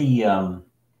one of the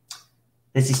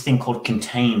there's this thing called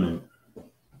containment,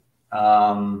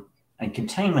 and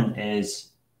containment is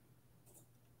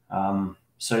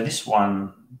so this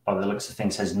one, by the looks of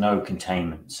things, has no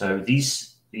containment. So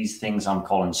these things I'm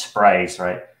calling sprays,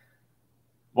 right?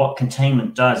 What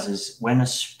containment does is when a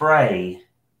spray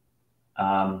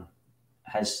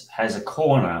has a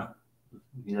corner,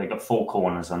 they got 4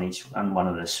 corners on each one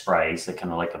of the sprays. They're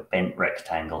kind of like a bent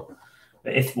rectangle.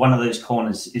 But if one of those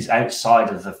corners is outside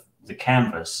of the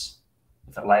canvas,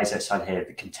 if it lays outside here,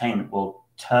 the containment will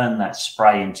turn that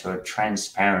spray into a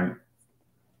transparent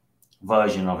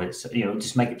version of it. So, you know,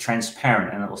 just make it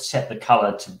transparent, and it will set the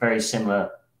color to very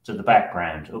similar to the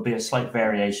background. It'll be a slight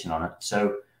variation on it.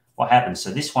 So what happens?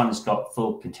 So this one has got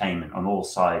full containment on all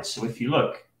sides. So if you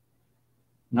look,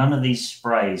 none of these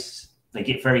sprays, they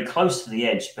get very close to the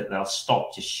edge, but they'll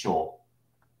stop just short.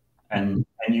 And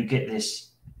you get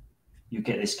this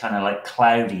kind of like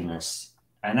cloudiness.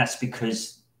 And that's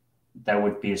because there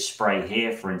would be a spray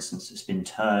here, for instance, that's been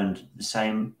turned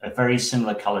a very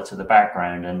similar color to the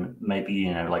background, and maybe,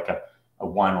 you know, like a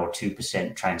 1 or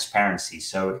 2% transparency.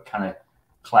 So it kind of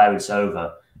clouds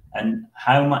over. And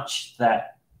how much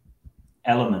that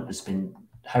element has been,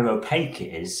 how opaque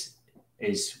it is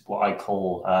what I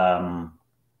call,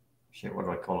 what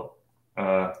do I call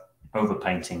it?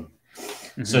 Overpainting.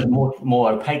 Mm-hmm. So the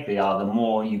more opaque they are, the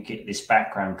more you get this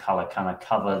background color kind of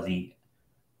cover the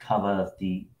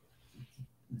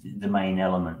main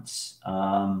elements.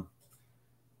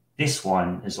 This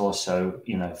one is also,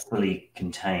 you know, fully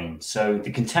contained. So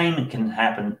the containment can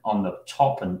happen on the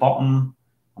top and bottom,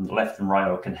 on the left and right,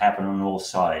 or it can happen on all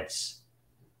sides.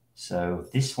 So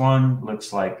this one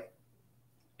looks like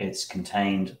it's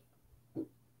contained.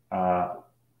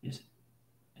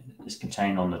 Is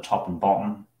contained on the top and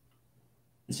bottom.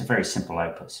 It's a very simple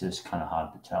output, so it's kind of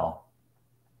hard to tell.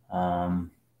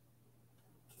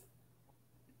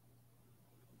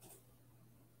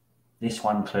 This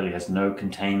one clearly has no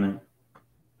containment.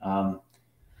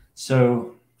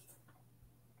 So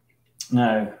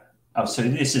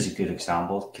this is a good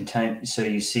example. So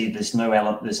you see there's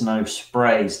no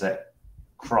sprays that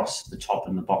cross the top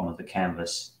and the bottom of the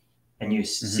canvas. And you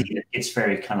see that it's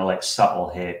very kind of like subtle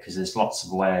here, because there's lots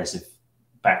of layers of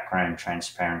background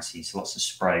transparency. So lots of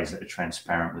sprays that are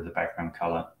transparent with the background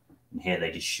color. And here they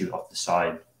just shoot off the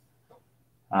side.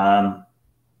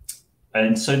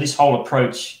 And so this whole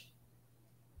approach,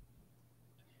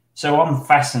 so I'm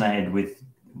fascinated with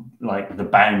like the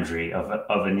boundary of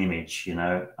an image, you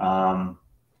know.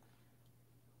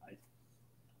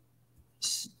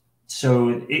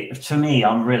 So to me,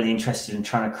 I'm really interested in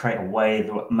trying to create a way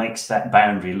that makes that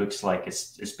boundary looks like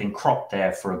it's been cropped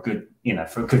there for a good, you know,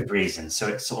 for a good reason. So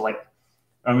it's sort of like,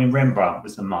 I mean, Rembrandt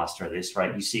was the master of this,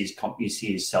 right? You see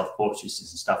his self-portraits and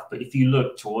stuff, but if you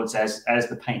look towards as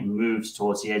the painting moves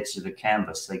towards the edge of the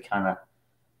canvas,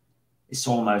 it's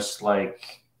almost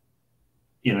like,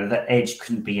 you know, that edge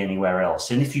couldn't be anywhere else.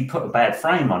 And if you put a bad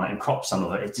frame on it and crop some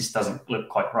of it, it just doesn't look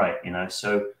quite right, you know.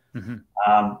 So.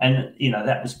 And, you know,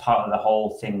 that was part of the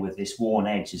whole thing with this worn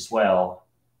edge as well.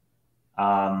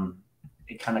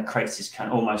 It kind of creates this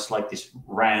kind of almost like this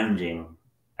rounding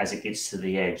as it gets to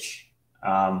the edge.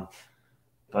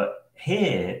 But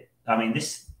here, I mean,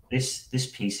 this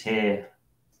piece here,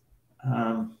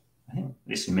 I think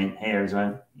this mint here as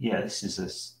well. Yeah, this is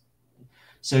this.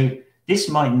 So this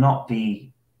might not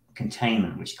be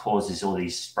containment, which causes all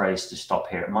these sprays to stop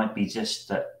here. It might be just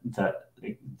that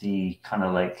the kind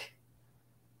of like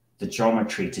the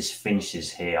geometry just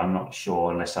finishes here. I'm not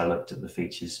sure unless I looked at the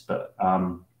features, but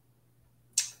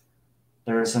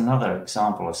there is another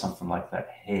example of something like that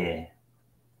here.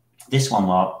 This one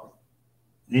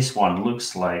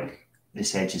looks like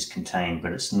this edge is contained,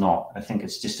 but it's not. I think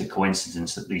it's just a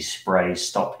coincidence that these sprays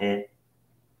stop here,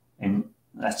 and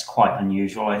that's quite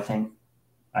unusual, I think.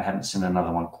 I haven't seen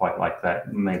another one quite like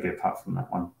that, maybe apart from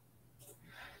that one.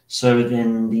 So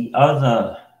then the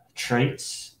other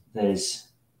traits, there's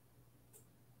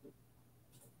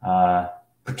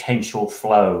potential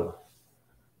flow.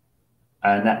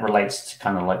 And that relates to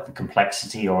kind of like the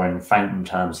complexity, or in fountain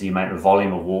terms, the amount of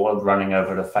volume of water running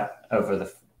over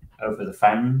the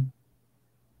fountain.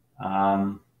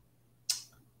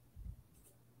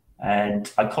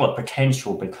 And I call it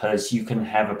potential because you can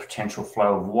have a potential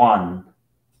flow of 1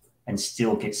 and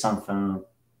still get something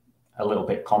a little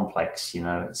bit complex, you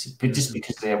know. It's just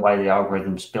because of the way the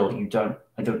algorithm's built, I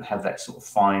don't have that sort of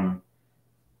fine.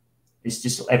 It's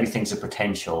just everything's a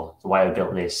potential the way I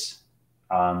built this.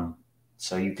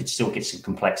 So you could still get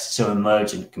some so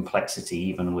emergent complexity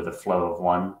even with a flow of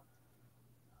one.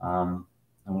 And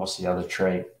what's the other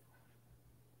trait?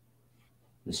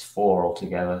 There's 4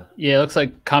 altogether. Yeah, it looks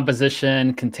like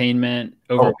composition, containment,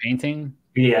 overpainting.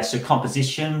 Yeah, so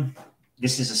composition.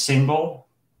 This is a single.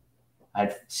 I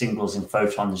had singles in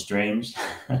Photon's dreams.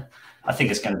 I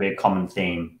think it's going to be a common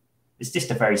theme. It's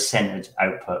just a very centered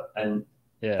output, and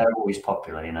they're always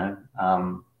popular, you know.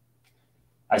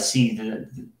 I see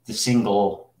the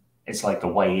single is like a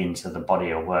way into the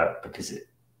body of work because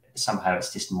somehow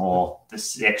it's just more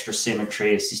the extra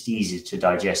symmetry. It's just easier to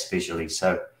digest visually.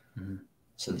 So,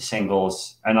 so the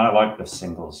singles, and I like the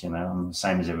singles. You know, I'm the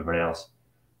same as everybody else.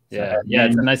 Yeah, so, yeah,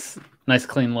 it's a nice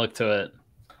clean look to it.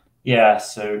 Yeah,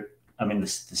 so I mean the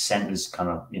centers kind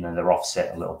of, you know, they're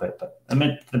offset a little bit, but I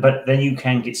mean, but then you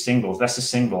can get singles. That's a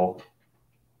single.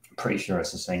 I'm pretty sure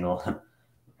it's a single.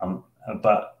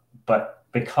 But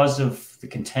because of the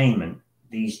containment,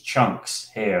 these chunks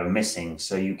here are missing,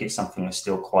 so you get something that's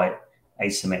still quite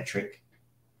asymmetric.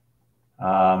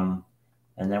 And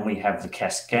then we have the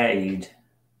cascade.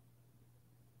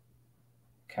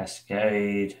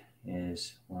 Cascade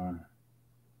is one.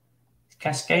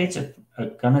 Cascades are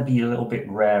going to be a little bit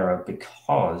rarer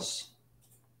because,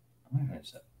 where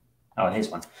is it? Oh, here's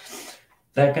one.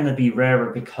 They're going to be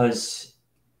rarer because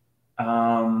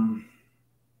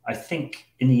I think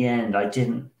in the end I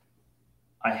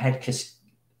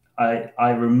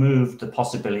removed the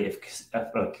possibility of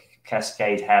a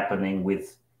cascade happening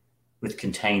with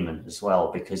containment as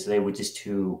well, because they were just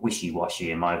too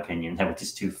wishy-washy, in my opinion. They were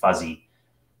just too fuzzy.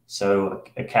 So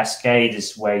a cascade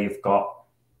is where you've got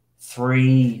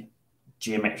 3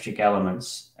 geometric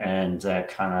elements, and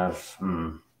kind of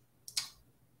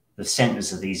the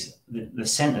centers of these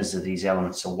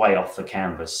elements are way off the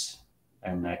canvas,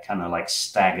 and they're kind of like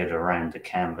staggered around the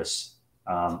canvas.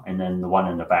 And then the one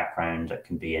in the background that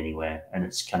can be anywhere, and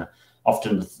it's kind of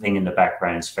often the thing in the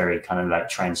background is very kind of like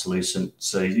translucent,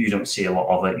 so you don't see a lot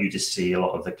of it. You just see a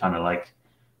lot of the kind of like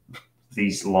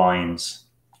these lines,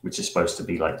 which are supposed to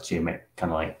be like geometric,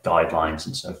 kind of like guidelines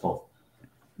and so forth.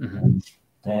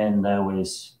 Then there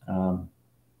was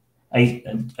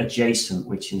adjacent,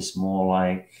 which is more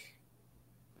like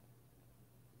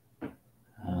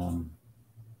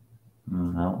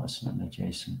no, it's not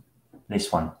adjacent.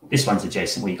 This one's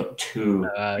adjacent, where you got two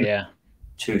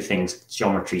things,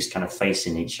 geometries kind of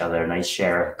facing each other, and they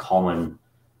share a common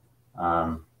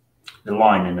the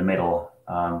line in the middle.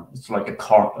 It's like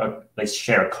they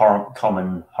share a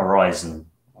common horizon.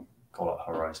 I'll call it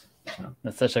horizon.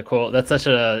 That's such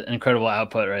an incredible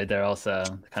output right there. Also,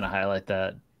 to kind of highlight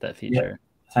that feature.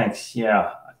 Yeah, thanks.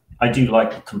 Yeah, I do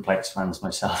like complex ones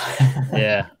myself.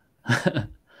 Yeah.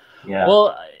 Yeah.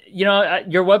 Well, you know,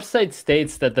 your website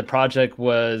states that the project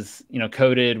was, you know,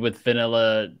 coded with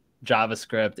vanilla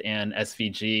JavaScript and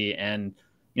SVG, and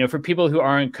you know, for people who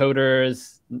aren't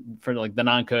coders, for like the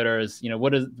non-coders, you know,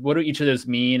 what do each of those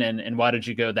mean, and why did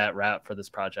you go that route for this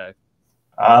project?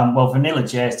 Well, vanilla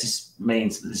JS just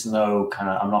means that there's no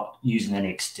I'm not using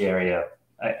any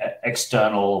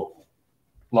external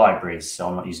libraries, so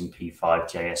I'm not using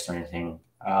P5.js or anything.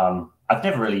 I've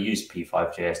never really used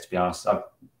P5.js, to be honest.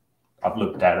 I've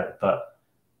looked at it, but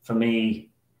for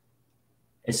me,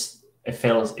 it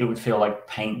would feel like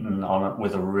painting on it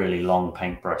with a really long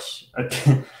paintbrush.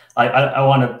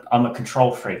 I'm a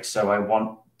control freak, so I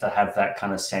want to have that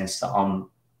kind of sense that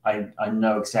I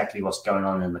know exactly what's going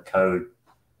on in the code.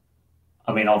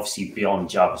 I mean, obviously beyond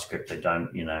JavaScript, I don't,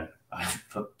 you know,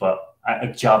 but at a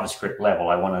JavaScript level,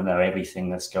 I want to know everything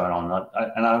that's going on.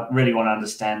 And I really want to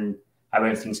understand how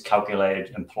everything's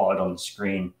calculated and plotted on the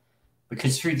screen,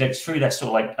 because through that sort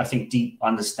of like, I think, deep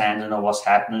understanding of what's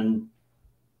happening,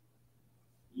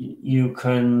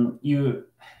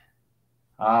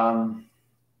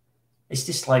 it's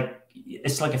just like,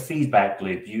 it's like a feedback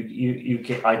loop. You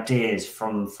get ideas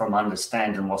from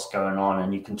understanding what's going on,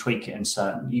 and you can tweak it in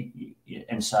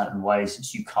certain ways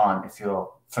that you can't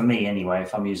for me anyway,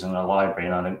 if I'm using a library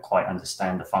and I don't quite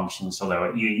understand the functions,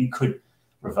 although you could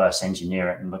reverse engineer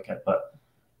it and look at, but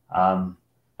I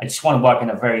just want to work in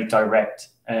a very direct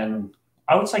and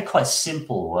I would say quite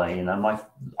simple way. You know,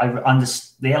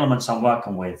 the elements I'm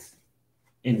working with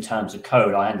in terms of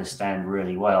code, I understand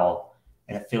really well,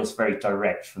 and it feels very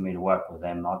direct for me to work with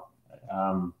them.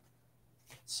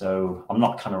 So I'm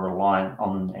not kind of reliant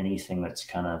on anything that's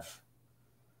kind of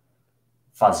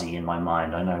fuzzy in my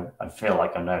mind. I feel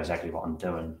like I know exactly what I'm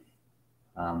doing.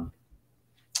 And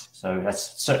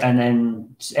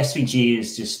then SVG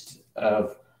is just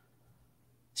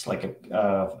it's like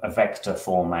a vector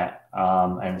format,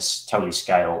 and it's totally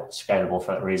scalable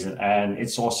for that reason. And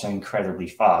it's also incredibly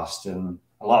fast. And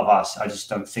a lot of us, I just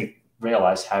don't think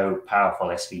realize how powerful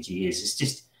SVG is. It's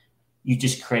just, you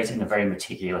just create it in a very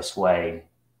meticulous way.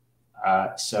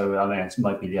 So I mean, it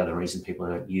might be the other reason people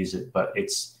don't use it, but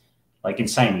it's like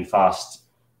insanely fast,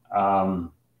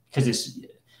 because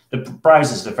the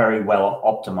browsers are very well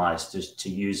optimized to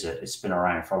use it. It's been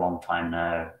around for a long time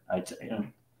now,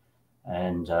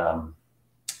 and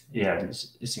yeah,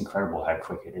 it's incredible how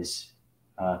quick it is.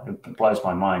 It blows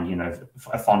my mind. You know,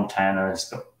 a Fontana has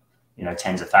got, you know,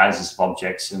 tens of thousands of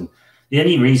objects, and the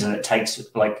only reason it takes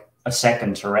like a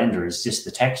second to render is just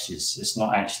the textures. It's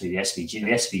not actually the SVG.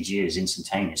 The SVG is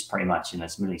instantaneous, pretty much in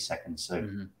its milliseconds. So,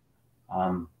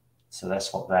 so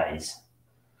that's what that is.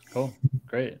 Cool,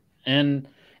 great. And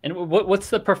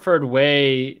what's the preferred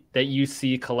way that you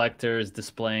see collectors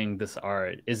displaying this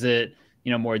art? Is it,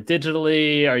 you know, more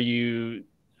digitally? Are you?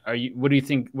 What do you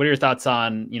think? What are your thoughts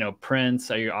on, you know,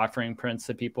 prints? Are you offering prints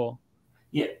to people?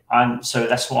 Yeah, so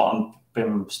that's what I've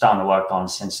been starting to work on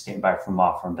since getting back from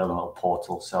Marfa, and building a little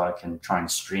portal so I can try and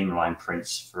streamline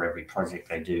prints for every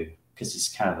project I do, because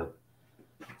it's kind of a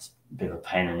bit of a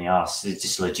pain in the ass. It's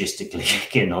just logistically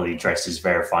getting all the addresses,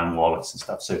 verifying wallets and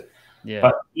stuff. So, yeah,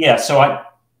 but yeah, so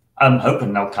I'm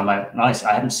hoping they'll come out nice.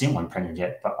 I haven't seen one printed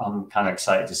yet, but I'm kind of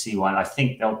excited to see one. I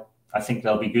think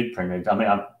they'll be good printed. I mean,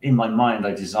 in my mind,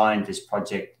 I designed this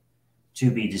project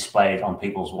to be displayed on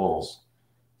people's walls.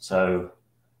 So,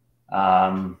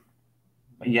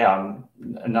 yeah,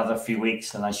 another few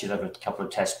weeks and I should have a couple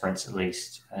of test prints at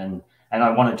least. And I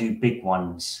want to do big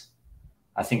ones.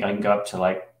 I think I can go up to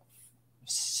like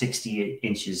 60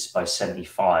 inches by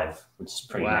 75, which is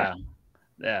pretty nice.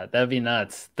 Yeah, that'd be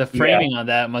nuts. The framing on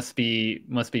that must be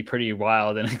pretty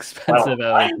wild and expensive.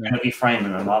 Well, I'm going to be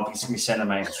framing them. I'll be sending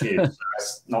them out too. So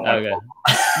that's not my problem.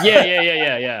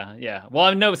 Yeah. Well,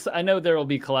 I know there will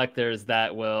be collectors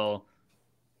that will,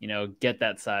 you know, get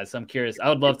that size. So I'm curious. I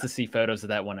would love to see photos of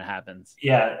that when it happens.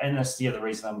 Yeah, and that's the other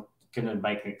reason I'm going to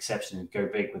make an exception and go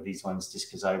big with these ones,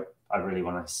 just because I really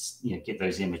want to, you know, get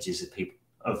those images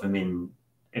of them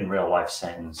in real life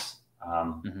settings.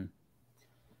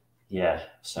 Yeah,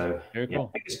 so very cool.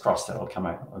 Fingers crossed that'll come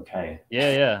out okay.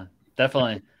 Yeah,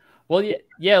 definitely. Well,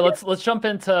 yeah. Let's jump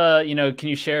into, you know, can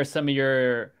you share some of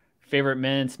your favorite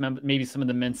mints, maybe some of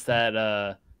the mints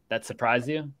that surprised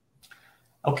you?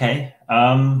 Okay.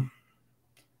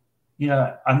 You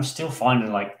know, I'm still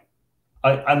finding like,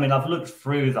 I mean, I've looked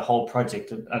through the whole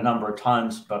project a number of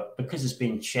times, but because it's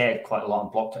been shared quite a lot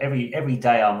on Block Talk, every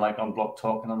day I'm like on Block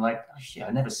Talk and I'm like, oh shit,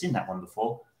 I've never seen that one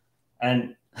before.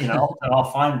 And, you know, often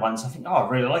I'll find ones, I think, oh, I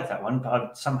really like that one,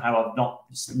 but somehow I've not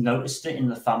noticed it in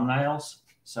the thumbnails.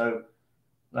 So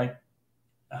like,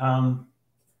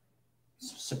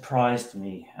 surprised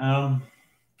me.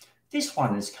 This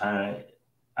one is kind of,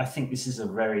 I think this is a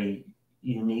very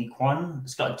unique one.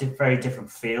 It's got a very different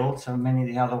feel to many of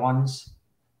the other ones.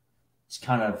 It's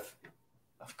kind of,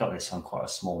 I've got this on quite a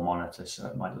small monitor, so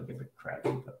it might look a bit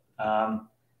crappy, but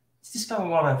it's just got a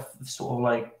lot of sort of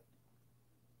like,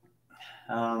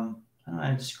 I don't know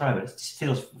how to describe it. It just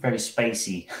feels very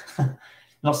spacey,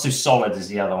 not so solid as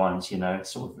the other ones, you know, it's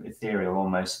sort of ethereal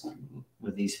almost,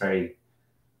 with these very,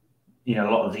 you know,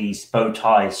 a lot of these bow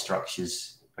tie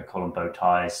structures, I call them bow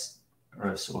ties,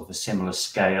 are sort of a similar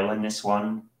scale in this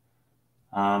one.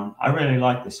 I really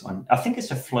like this one. I think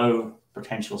it's a Flow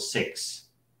Potential 6.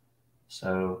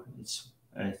 So it's,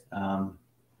 I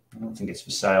don't think it's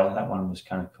for sale. That one was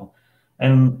kind of cool.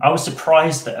 And I was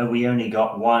surprised that we only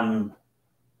got one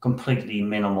completely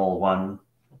minimal one.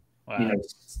 Wow. You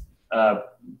know,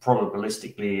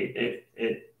 probabilistically,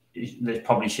 there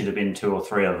probably should have been 2 or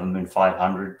 3 of them in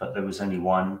 500, but there was only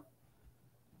one.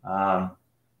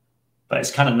 But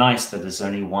it's kind of nice that there's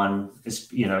only one.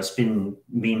 It's, you know, it's been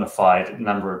memeified a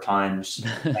number of times.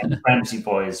 And Ramsey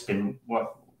Boy has been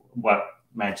what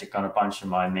magic on a bunch of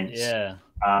my mints. Yeah,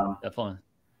 definitely.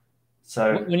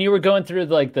 So when you were going through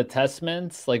like the test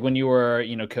mints, like when you were,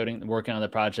 you know, working on the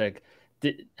project,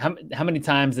 how many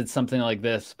times did something like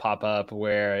this pop up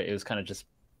where it was kind of just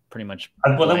pretty much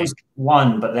well, blank? There was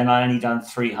one, but then I only done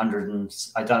 300, and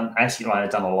I've done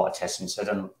a lot of test mints.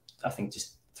 So I think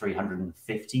just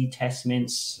 350 test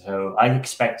mints. So I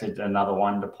expected another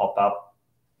one to pop up,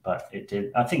 but it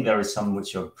did. I think there are some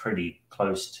which are pretty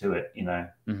close to it, you know.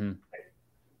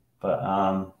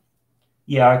 But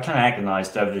yeah, I kind of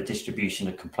agonized over the distribution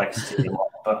of complexity a lot,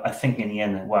 but I think in the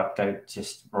end it worked out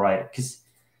just right, because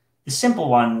the simple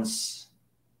ones,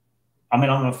 I mean,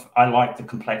 I like the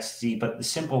complexity, but the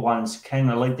simple ones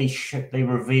kind of like they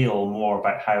reveal more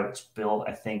about how it's built,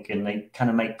 I think, and they kind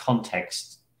of make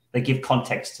context they give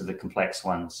context to the complex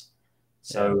ones.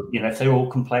 So, you know, if they're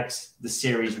all complex, the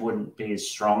series wouldn't be as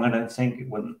strong. I don't think it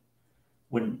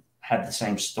wouldn't have the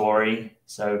same story.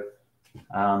 So,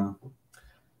 yeah,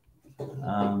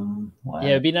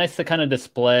 it'd be nice to kind of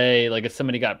display, like if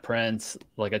somebody got prints,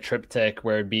 like a triptych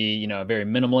where it'd be, you know, a very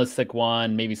minimalistic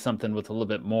one, maybe something with a little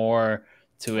bit more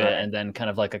to it, and then kind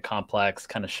of like a complex,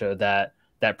 kind of show that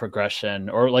progression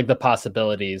or like the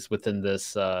possibilities within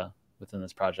this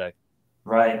project.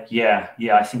 Right. Yeah.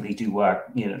 Yeah. I think they do work,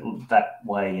 you know, that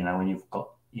way, you know, when you've got,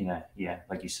 you know, yeah,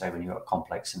 like you say, when you've got a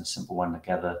complex and a simple one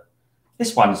together.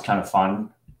 This one's kind of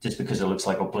fun just because it looks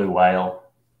like a blue whale.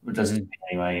 It doesn't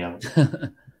anyway.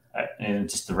 And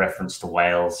just the reference to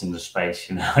whales in the space,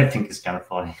 you know, I think is kind of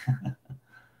funny.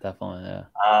 Definitely,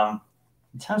 yeah.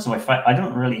 In terms of my favorite, I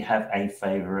don't really have a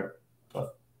favorite,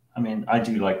 but I mean, I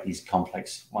do like these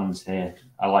complex ones here.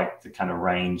 I like the kind of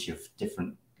range of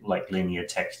different like linear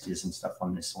textures and stuff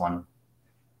on this one.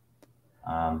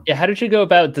 Yeah, how did you go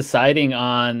about deciding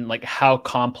on like how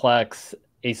complex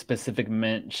a specific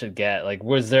mint should get? Like,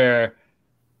 was there,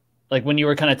 like when you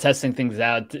were kind of testing things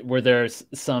out, were there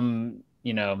some,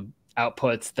 you know,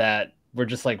 outputs that were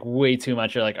just like way too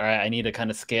much? You're like, all right, I need to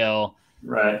kind of scale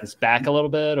this back a little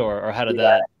bit, or how did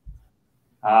that?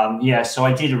 Yeah, so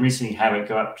I did originally have it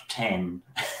go up to 10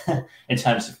 in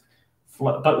terms of,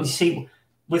 but you see,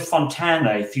 with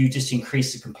Fontana, if you just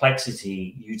increase the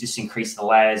complexity, you just increase the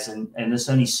layers, and there's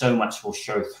only so much will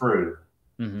show through.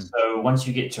 So once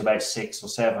you get to about 6 or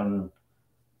 7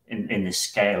 in this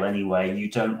scale anyway, you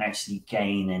don't actually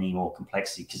gain any more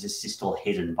complexity because it's just all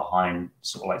hidden behind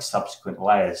sort of like subsequent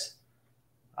layers.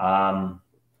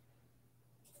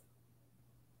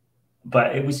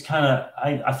 But it was kind of,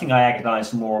 I think I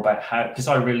agonized more about how, because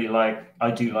I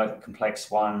do like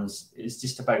complex ones. It's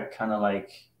just about kind of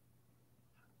like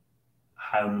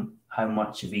how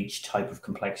much of each type of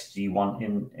complexity you want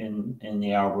in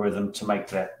the algorithm to make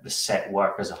the set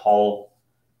work as a whole.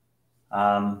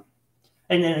 And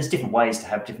then there's different ways to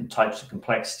have different types of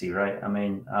complexity, right? I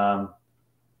mean,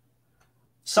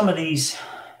 some of these,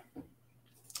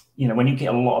 you know, when you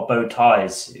get a lot of bow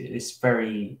ties, it's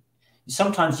very,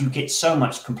 sometimes you get so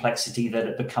much complexity that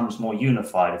it becomes more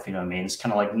unified, if you know what I mean. It's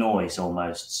kind of like noise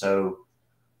almost. So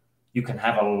you can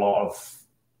have a lot of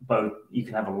both, you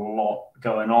can have a lot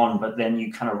going on, but then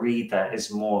you kind of read that as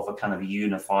more of a kind of a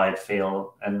unified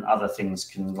feel, and other things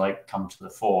can like come to the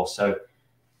fore. So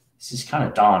it's this kind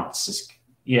of dance.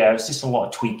 Yeah, it's just a lot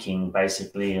of tweaking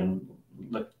basically, and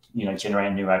you know,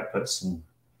 generating new outputs and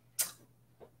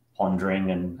pondering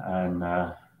and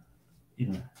you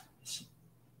know,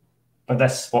 but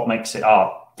that's what makes it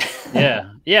art. Yeah,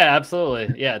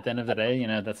 absolutely. Yeah, at the end of the day, you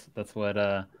know, that's what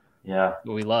what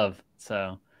we love.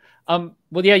 So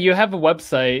well, yeah, you have a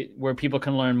website where people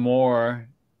can learn more,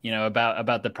 you know,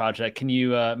 about the project. Can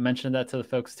you mention that to the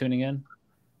folks tuning in?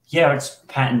 Yeah, it's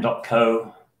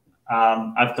pattern.co.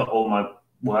 I've got all my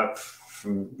work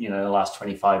from, you know, the last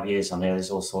 25 years on there.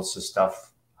 There's all sorts of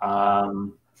stuff.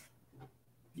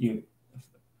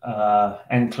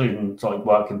 Including like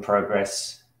work in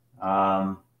progress.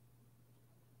 But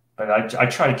I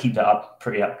try to keep that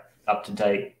pretty up to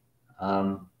date.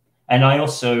 And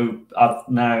I've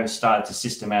now started to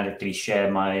systematically share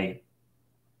my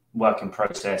work in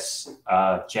process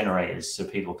generators, so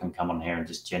people can come on here and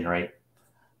just generate.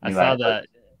 I saw that.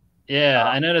 Yeah,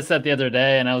 I noticed that the other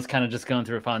day, and I was kind of just going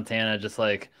through Fontana, just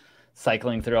like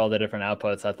cycling through all the different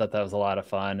outputs. I thought that was a lot of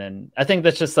fun, and I think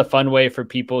that's just a fun way for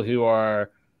people who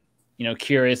are, you know,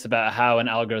 curious about how an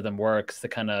algorithm works to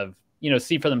kind of, you know,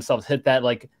 see for themselves, hit that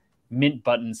like mint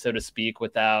button, so to speak,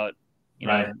 without, you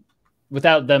know,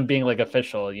 without them being like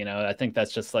official. You know, I think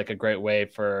that's just like a great way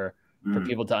for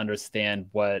people to understand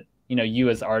what, you know, you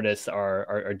as artists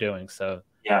are doing. So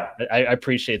yeah, I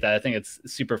appreciate that. I think it's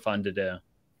super fun to do.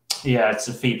 Yeah, it's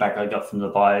the feedback I got from the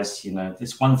buyers. You know,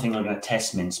 there's one thing looking at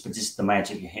test mints, but just the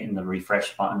magic of hitting the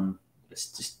refresh button,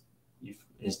 it's just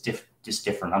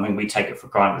different. I mean, we take it for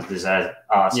granted as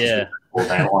artists all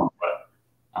day long, but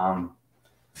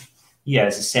yeah,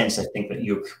 there's a sense, I think, that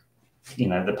you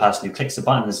know, the person who clicks the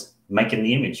button is making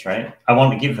the image, right? I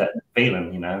want to give that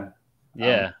feeling, you know.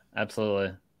 Yeah,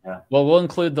 absolutely. Yeah. Well, we'll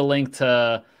include the link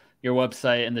to your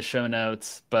website in the show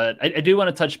notes, but I do want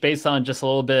to touch base on just a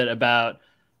little bit about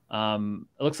it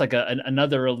looks like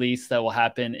another release that will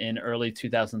happen in early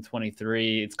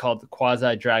 2023. It's called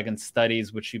Quasi Dragon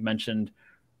Studies, which you mentioned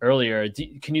earlier.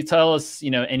 Can you tell us,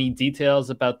 you know, any details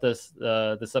about this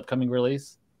upcoming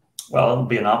release? Well, it'll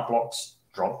be an art blocks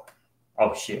drop.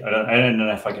 Oh shit! I don't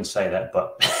know if I can say that,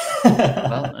 but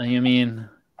well, I mean,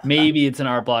 maybe it's an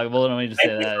art block. Well, let me just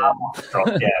say that. Drop.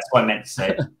 Yeah, that's what I meant to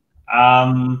say.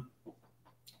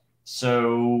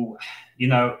 So, you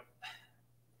know,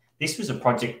 this was a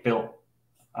project built.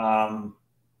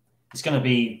 It's going to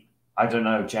be, I don't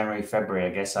know, January, February,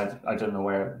 I guess. I don't know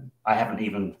where. I haven't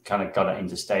even kind of got it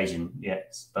into staging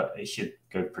yet, but it should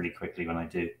go pretty quickly when I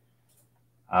do.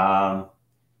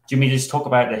 Do you mean just talk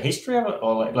about the history of it,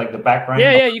 or like the background?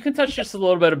 Yeah, you can touch just a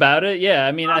little bit about it. Yeah,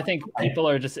 I mean, I think people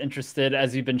are just interested,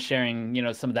 as you've been sharing,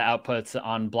 some of the outputs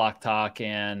on Block Talk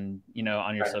and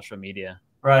on your social media.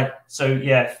 Right. So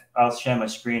yeah, I'll share my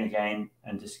screen again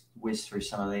and just whiz through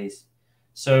some of these.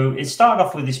 So it started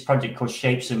off with this project called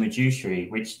Shapes of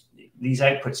Medusae, which these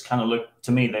outputs kind of look,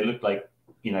 to me, they look like,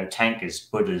 tankers,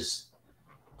 Buddhas,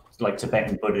 like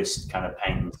Tibetan Buddhist kind of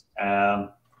paintings.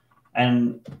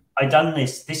 And I done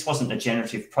this wasn't a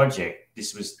generative project.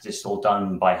 This was just all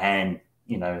done by hand,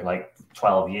 like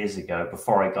 12 years ago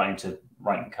before I got into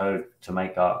writing code to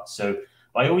make art. So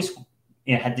I always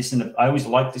had this I always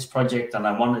liked this project and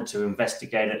I wanted to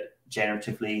investigate it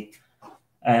generatively.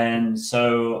 And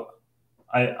so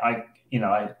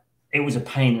it was a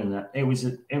pain in the, it was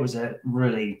a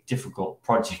really difficult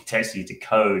project actually to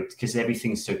code because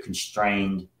everything's so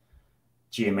constrained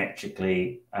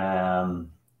geometrically.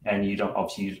 And you don't,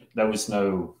 obviously, there was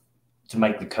no, to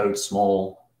make the code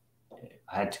small,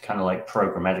 I had to kind of like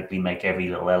programmatically make every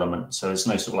little element. So there's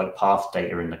no sort of like path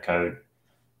data in the code.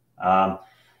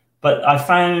 But I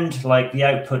found like the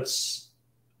outputs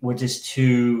were just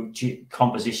too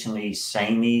compositionally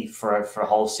samey for a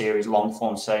whole series, long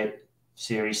form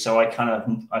series. So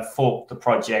I forked the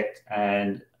project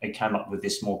and I came up with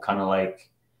this more kind of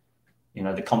like,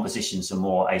 the compositions are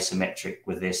more asymmetric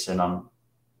with this. And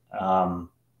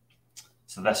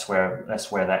so that's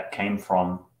where that came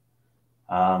from.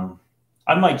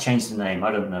 I might change the name.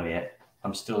 I don't know yet.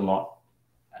 I'm still not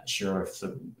sure if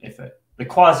the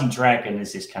Quasi dragon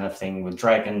is this kind of thing where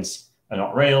dragons are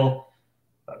not real,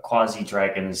 but Quasi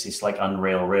dragon is this like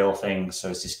unreal real thing. So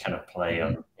it's this kind of play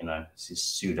on, it's this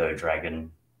pseudo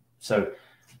dragon. So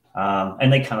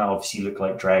and they kind of obviously look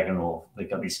like dragon, or they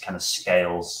got these kind of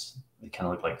scales. They kind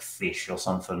of look like fish or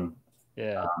something.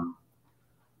 Yeah.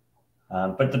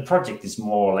 But the project is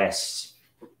more or less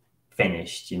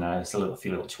finished, it's a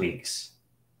few little tweaks.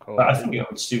 Cool. But I think it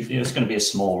would suit. It's going to be a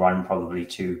small run, probably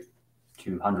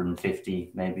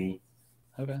 250 maybe.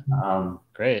 Okay.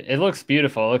 Great. It looks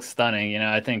beautiful. It looks stunning.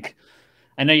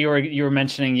 I know you were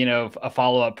mentioning, a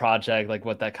follow-up project, like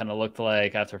what that kind of looked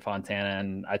like after Fontana,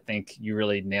 and I think you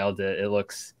really nailed it. It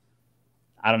looks,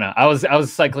 I don't know. I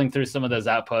was cycling through some of those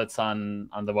outputs on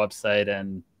the website,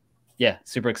 and yeah,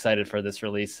 super excited for this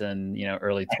release in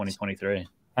early 2023.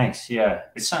 Thanks. Yeah,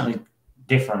 it's certainly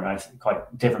different. I think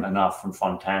quite different enough from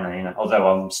Fontana. Although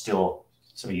I'm still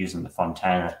sort of using the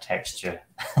Fontana texture.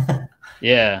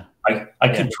 Yeah, I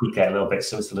could tweak that a little bit,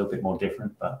 so it's a little bit more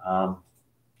different. But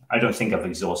I don't think I've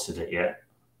exhausted it yet.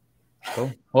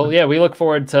 Cool. Well, yeah, we look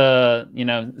forward to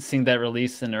seeing that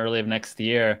release in early of next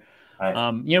year.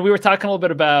 Right. We were talking a little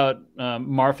bit about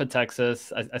Marfa,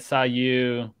 Texas. I saw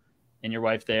you and your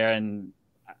wife there, and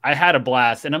I had a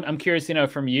blast. And I'm curious,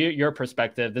 from your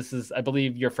perspective, this is, I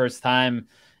believe, your first time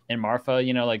in Marfa.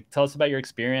 Like, tell us about your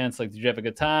experience. Like, did you have a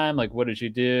good time? Like, what did you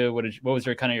do? What was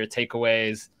your kind of your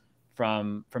takeaways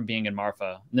from being in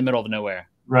Marfa in the middle of nowhere?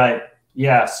 Right.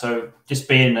 Yeah. So just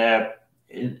being there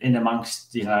in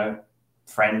amongst,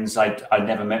 friends I'd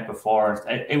never met before.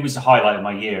 It was a highlight of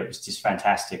my year. It was just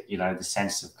fantastic. The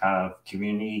sense of kind of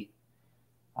community.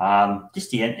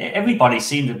 Everybody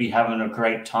seemed to be having a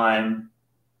great time.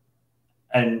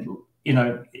 And,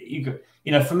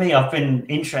 for me, I've been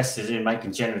interested in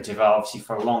making generative art obviously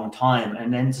for a long time.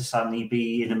 And then to suddenly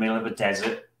be in the middle of a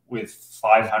desert with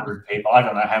 500 people, I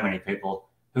don't know how many people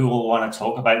who all want to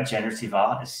talk about generative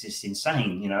art. It's just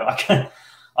insane.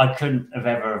 I couldn't have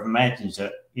ever imagined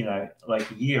it,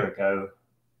 like a year ago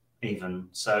even.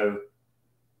 So,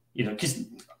 because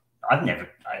I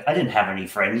didn't have any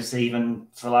friends even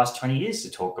for the last 20 years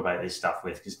to talk about this stuff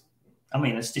with, because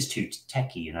it's just too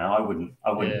techie, I wouldn't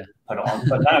put it on.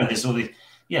 But now there's all these,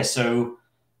 so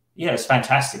yeah, it's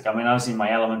fantastic. I was in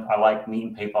my element. I like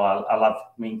meeting people. I love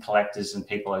meeting collectors and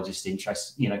people are just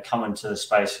interested, coming to the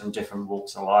space from different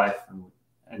walks of life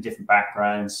and different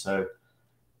backgrounds. So,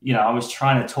 I was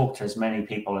trying to talk to as many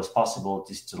people as possible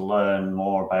just to learn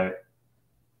more about,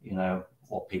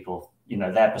 what people,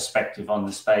 their perspective on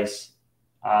the space.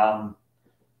 And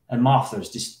Marfa is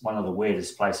just one of the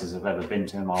weirdest places I've ever been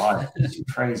to in my life. It's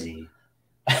crazy.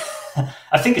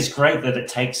 I think it's great that it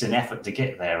takes an effort to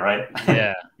get there, right?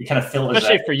 Yeah. You kind of filters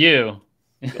especially out for you.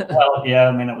 Well,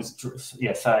 yeah, it was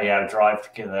 30-hour drive to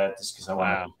get there just because I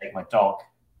wanted to take my dog.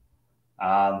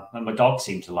 And my dog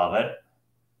seemed to love it.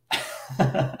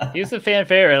 He was a fan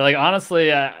favorite. Like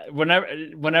honestly,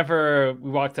 whenever we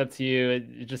walked up to you,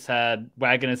 it just had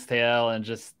wagging his tail and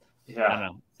just I don't Yeah,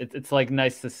 know. It's like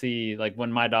nice to see like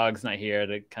when my dog's not here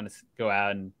to kind of go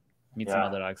out and meet some yeah.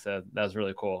 other dogs. So that was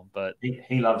really cool. But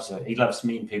He loves it. He loves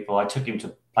meeting people. I took him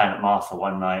to Planet Marfa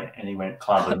one night and he went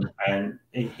clubbing and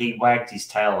he wagged his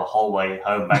tail the whole way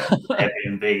home back to the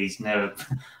Airbnb.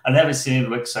 I've never seen him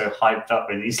look so hyped up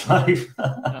in his life.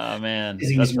 oh man, Because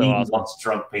he that's was so meeting awesome. lots of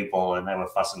drunk people and they were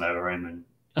fussing over him. And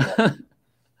That's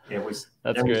it was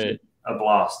great. a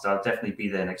blast. I'll definitely be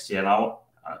there next year.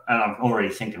 And I'm already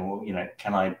thinking, well,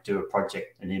 can I do a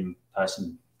project, an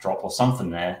in-person drop or something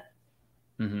there?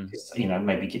 Hmm.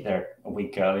 Maybe get there a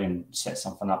week early and set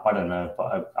something up. I don't know,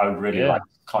 but I would really Yeah, like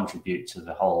to contribute to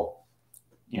the whole,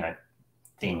 you know,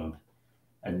 thing.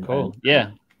 And cool.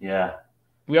 Yeah, yeah,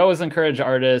 we always encourage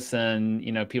artists and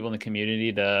people in the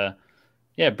community to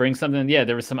bring something. Yeah,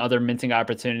 there was some other minting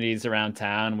opportunities around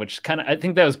town, which kind of I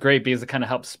think that was great because it kind of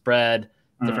helped spread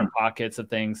mm, different pockets of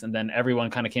things, and then everyone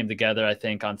kind of came together. I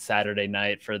think on Saturday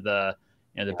night for the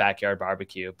backyard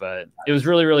barbecue, but it was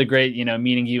really really great.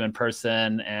 Meeting you in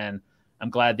person, and I'm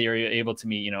glad that you're able to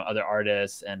meet other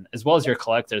artists and as well as your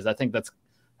collectors. I think that's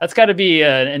got to be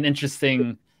an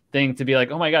interesting thing to be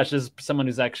like, oh my gosh, this is someone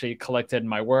who's actually collected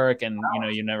my work, and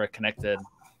you never connected.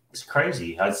 it's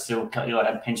crazy. I still,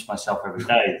 I pinch myself every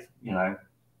day,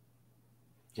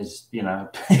 because I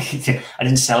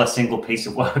didn't sell a single piece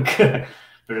of work,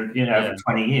 but Yeah, for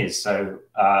 20 years. So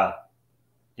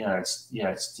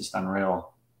it's just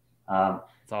unreal.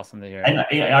 it's awesome to hear. And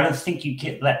I don't think you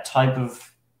get that type of.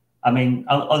 I mean,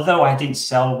 although I didn't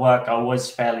sell work, I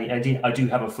do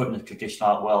have a foot in the traditional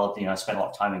art world. I spent a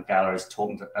lot of time in galleries,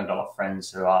 talking to. I got a lot of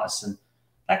friends who are artists, and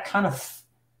that kind of.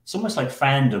 It's almost like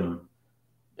fandom.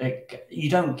 You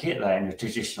don't get that in the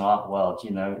traditional art world.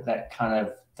 That kind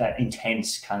of that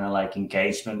intense kind of like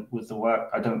engagement with the work.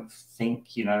 I don't think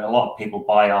a lot of people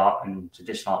buy art in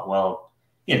traditional art world,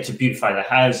 to beautify their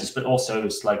houses, but also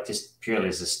it's like just purely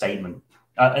as a statement,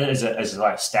 as a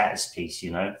like status piece.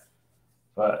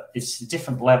 But it's a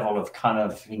different level of kind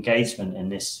of engagement in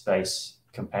this space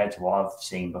compared to what I've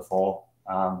seen before.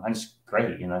 And it's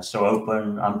great, so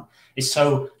open. It's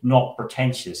so not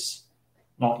pretentious.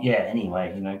 Not yet,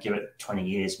 anyway. Give it 20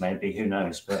 years, maybe. Who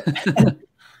knows? But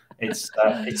it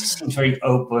just seems very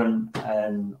open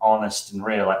and honest and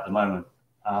real at the moment.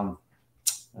 I'm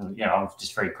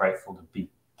just very grateful to be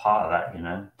part of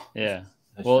that. Yeah.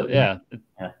 So, Well, yeah.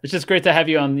 yeah. It's just great to have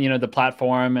you on, the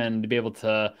platform and to be able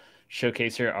to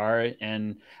showcase your art.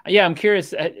 And yeah, I'm curious,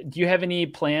 do you have any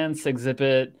plans to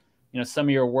exhibit, some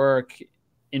of your work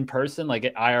in person, like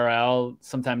at IRL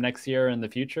sometime next year in the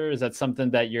future? Is that something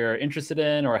that you're interested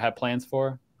in or have plans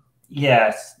for?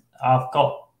 Yes, I've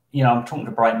got, I'm talking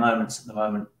to Bright Moments at the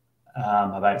moment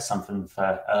about something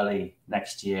for early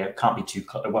next year. It can't be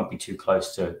it won't be too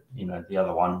close to, the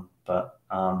other one, but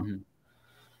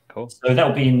Cool. so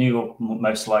that'll be in New York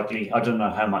most likely. I don't know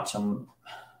how much I'm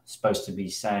supposed to be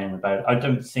saying about it. I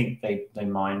don't think they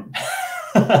mind.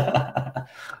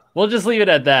 We'll just leave it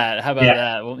at that. How about Yeah,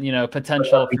 that? Well,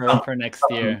 potential for next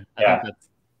year. yeah, I think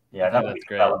that would be that's a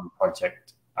great. development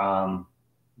project.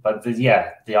 But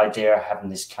the idea of having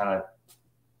this kind of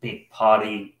big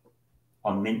party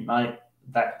on Mint Night,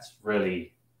 that's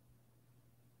really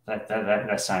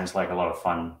that sounds like a lot of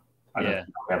fun. I don't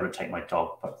think I'll be able to take my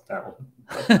dog, but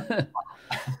that'll.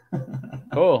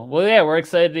 Cool. Well, yeah, we're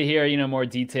excited to hear, more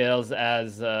details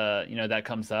as that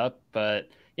comes up. But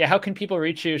yeah, how can people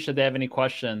reach you should they have any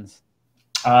questions?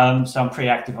 So I'm pretty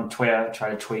active on Twitter. I try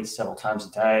to tweet several times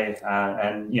a day,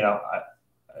 and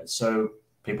so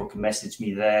people can message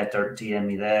me there, DM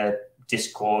me there,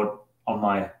 Discord on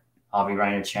my Harvey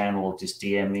Rayner channel, or just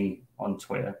DM me on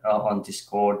Twitter, on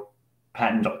Discord,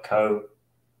 pattern.co.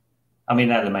 I mean,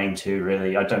 they're the main two,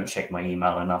 really. I don't check my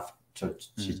email enough to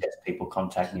suggest people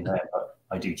contact me there, but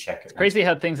I do check it. Crazy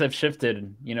how things have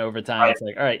shifted, over time. Right. It's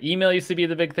like, all right, email used to be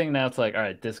the big thing. Now it's like, all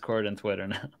right, Discord and Twitter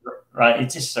now. Right.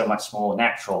 It's just so much more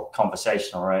natural,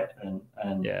 conversational, right?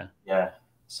 And yeah.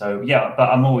 So yeah, but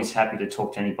I'm always happy to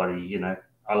talk to anybody.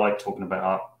 I like talking about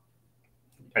art.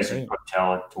 As you can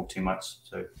tell, I talk too much.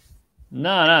 So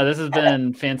no, this has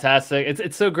been fantastic.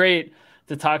 It's so great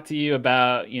to talk to you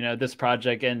about this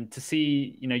project and to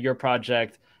see your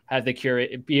project have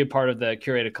be a part of the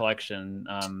curated collection.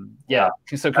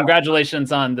 So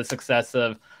congratulations on the success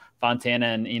of Fontana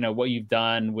and what you've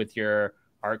done with your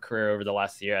art career over the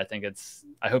last year.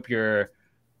 I hope you're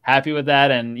happy with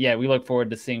that, and we look forward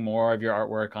to seeing more of your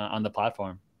artwork on the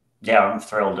platform. Yeah, I'm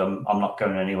thrilled. I'm not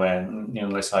going anywhere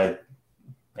unless I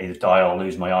either die or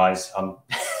lose my eyes.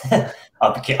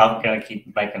 I'm going to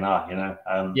keep making art, you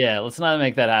know. Yeah, let's not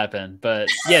make that happen. But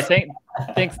yeah,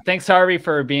 thanks Harvey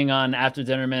for being on After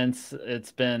Dinner Mints.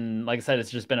 It's been, like I said,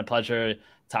 it's just been a pleasure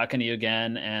talking to you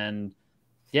again. And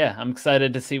yeah, I'm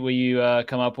excited to see what you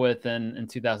come up with in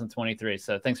 2023.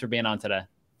 So thanks for being on today.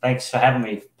 Thanks for having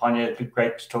me, Panya.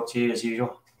 Great to talk to you as usual.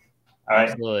 All right.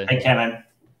 Absolutely. Take care, man.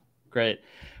 Great.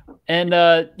 And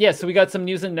yeah, so we got some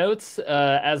news and notes.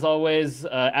 As always,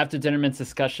 After Dinner Mints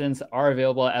discussions are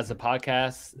available as a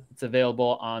podcast. It's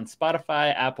available on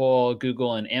Spotify, Apple,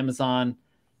 Google, and Amazon.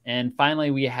 And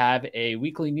finally, we have a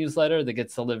weekly newsletter that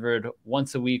gets delivered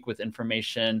once a week with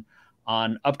information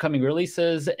on upcoming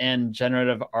releases and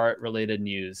generative art related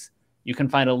news. You can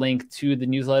find a link to the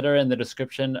newsletter in the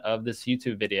description of this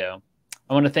YouTube video.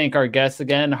 I want to thank our guests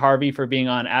again, Harvey, for being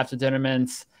on After Dinner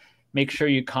Mints. Make sure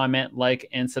you comment, like,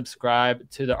 and subscribe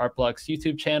to the Artblocks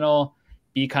YouTube channel.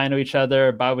 Be kind to each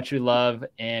other, buy what you love,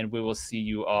 and we will see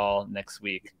you all next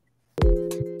week.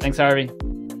 Thanks, Harvey.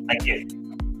 Thank you.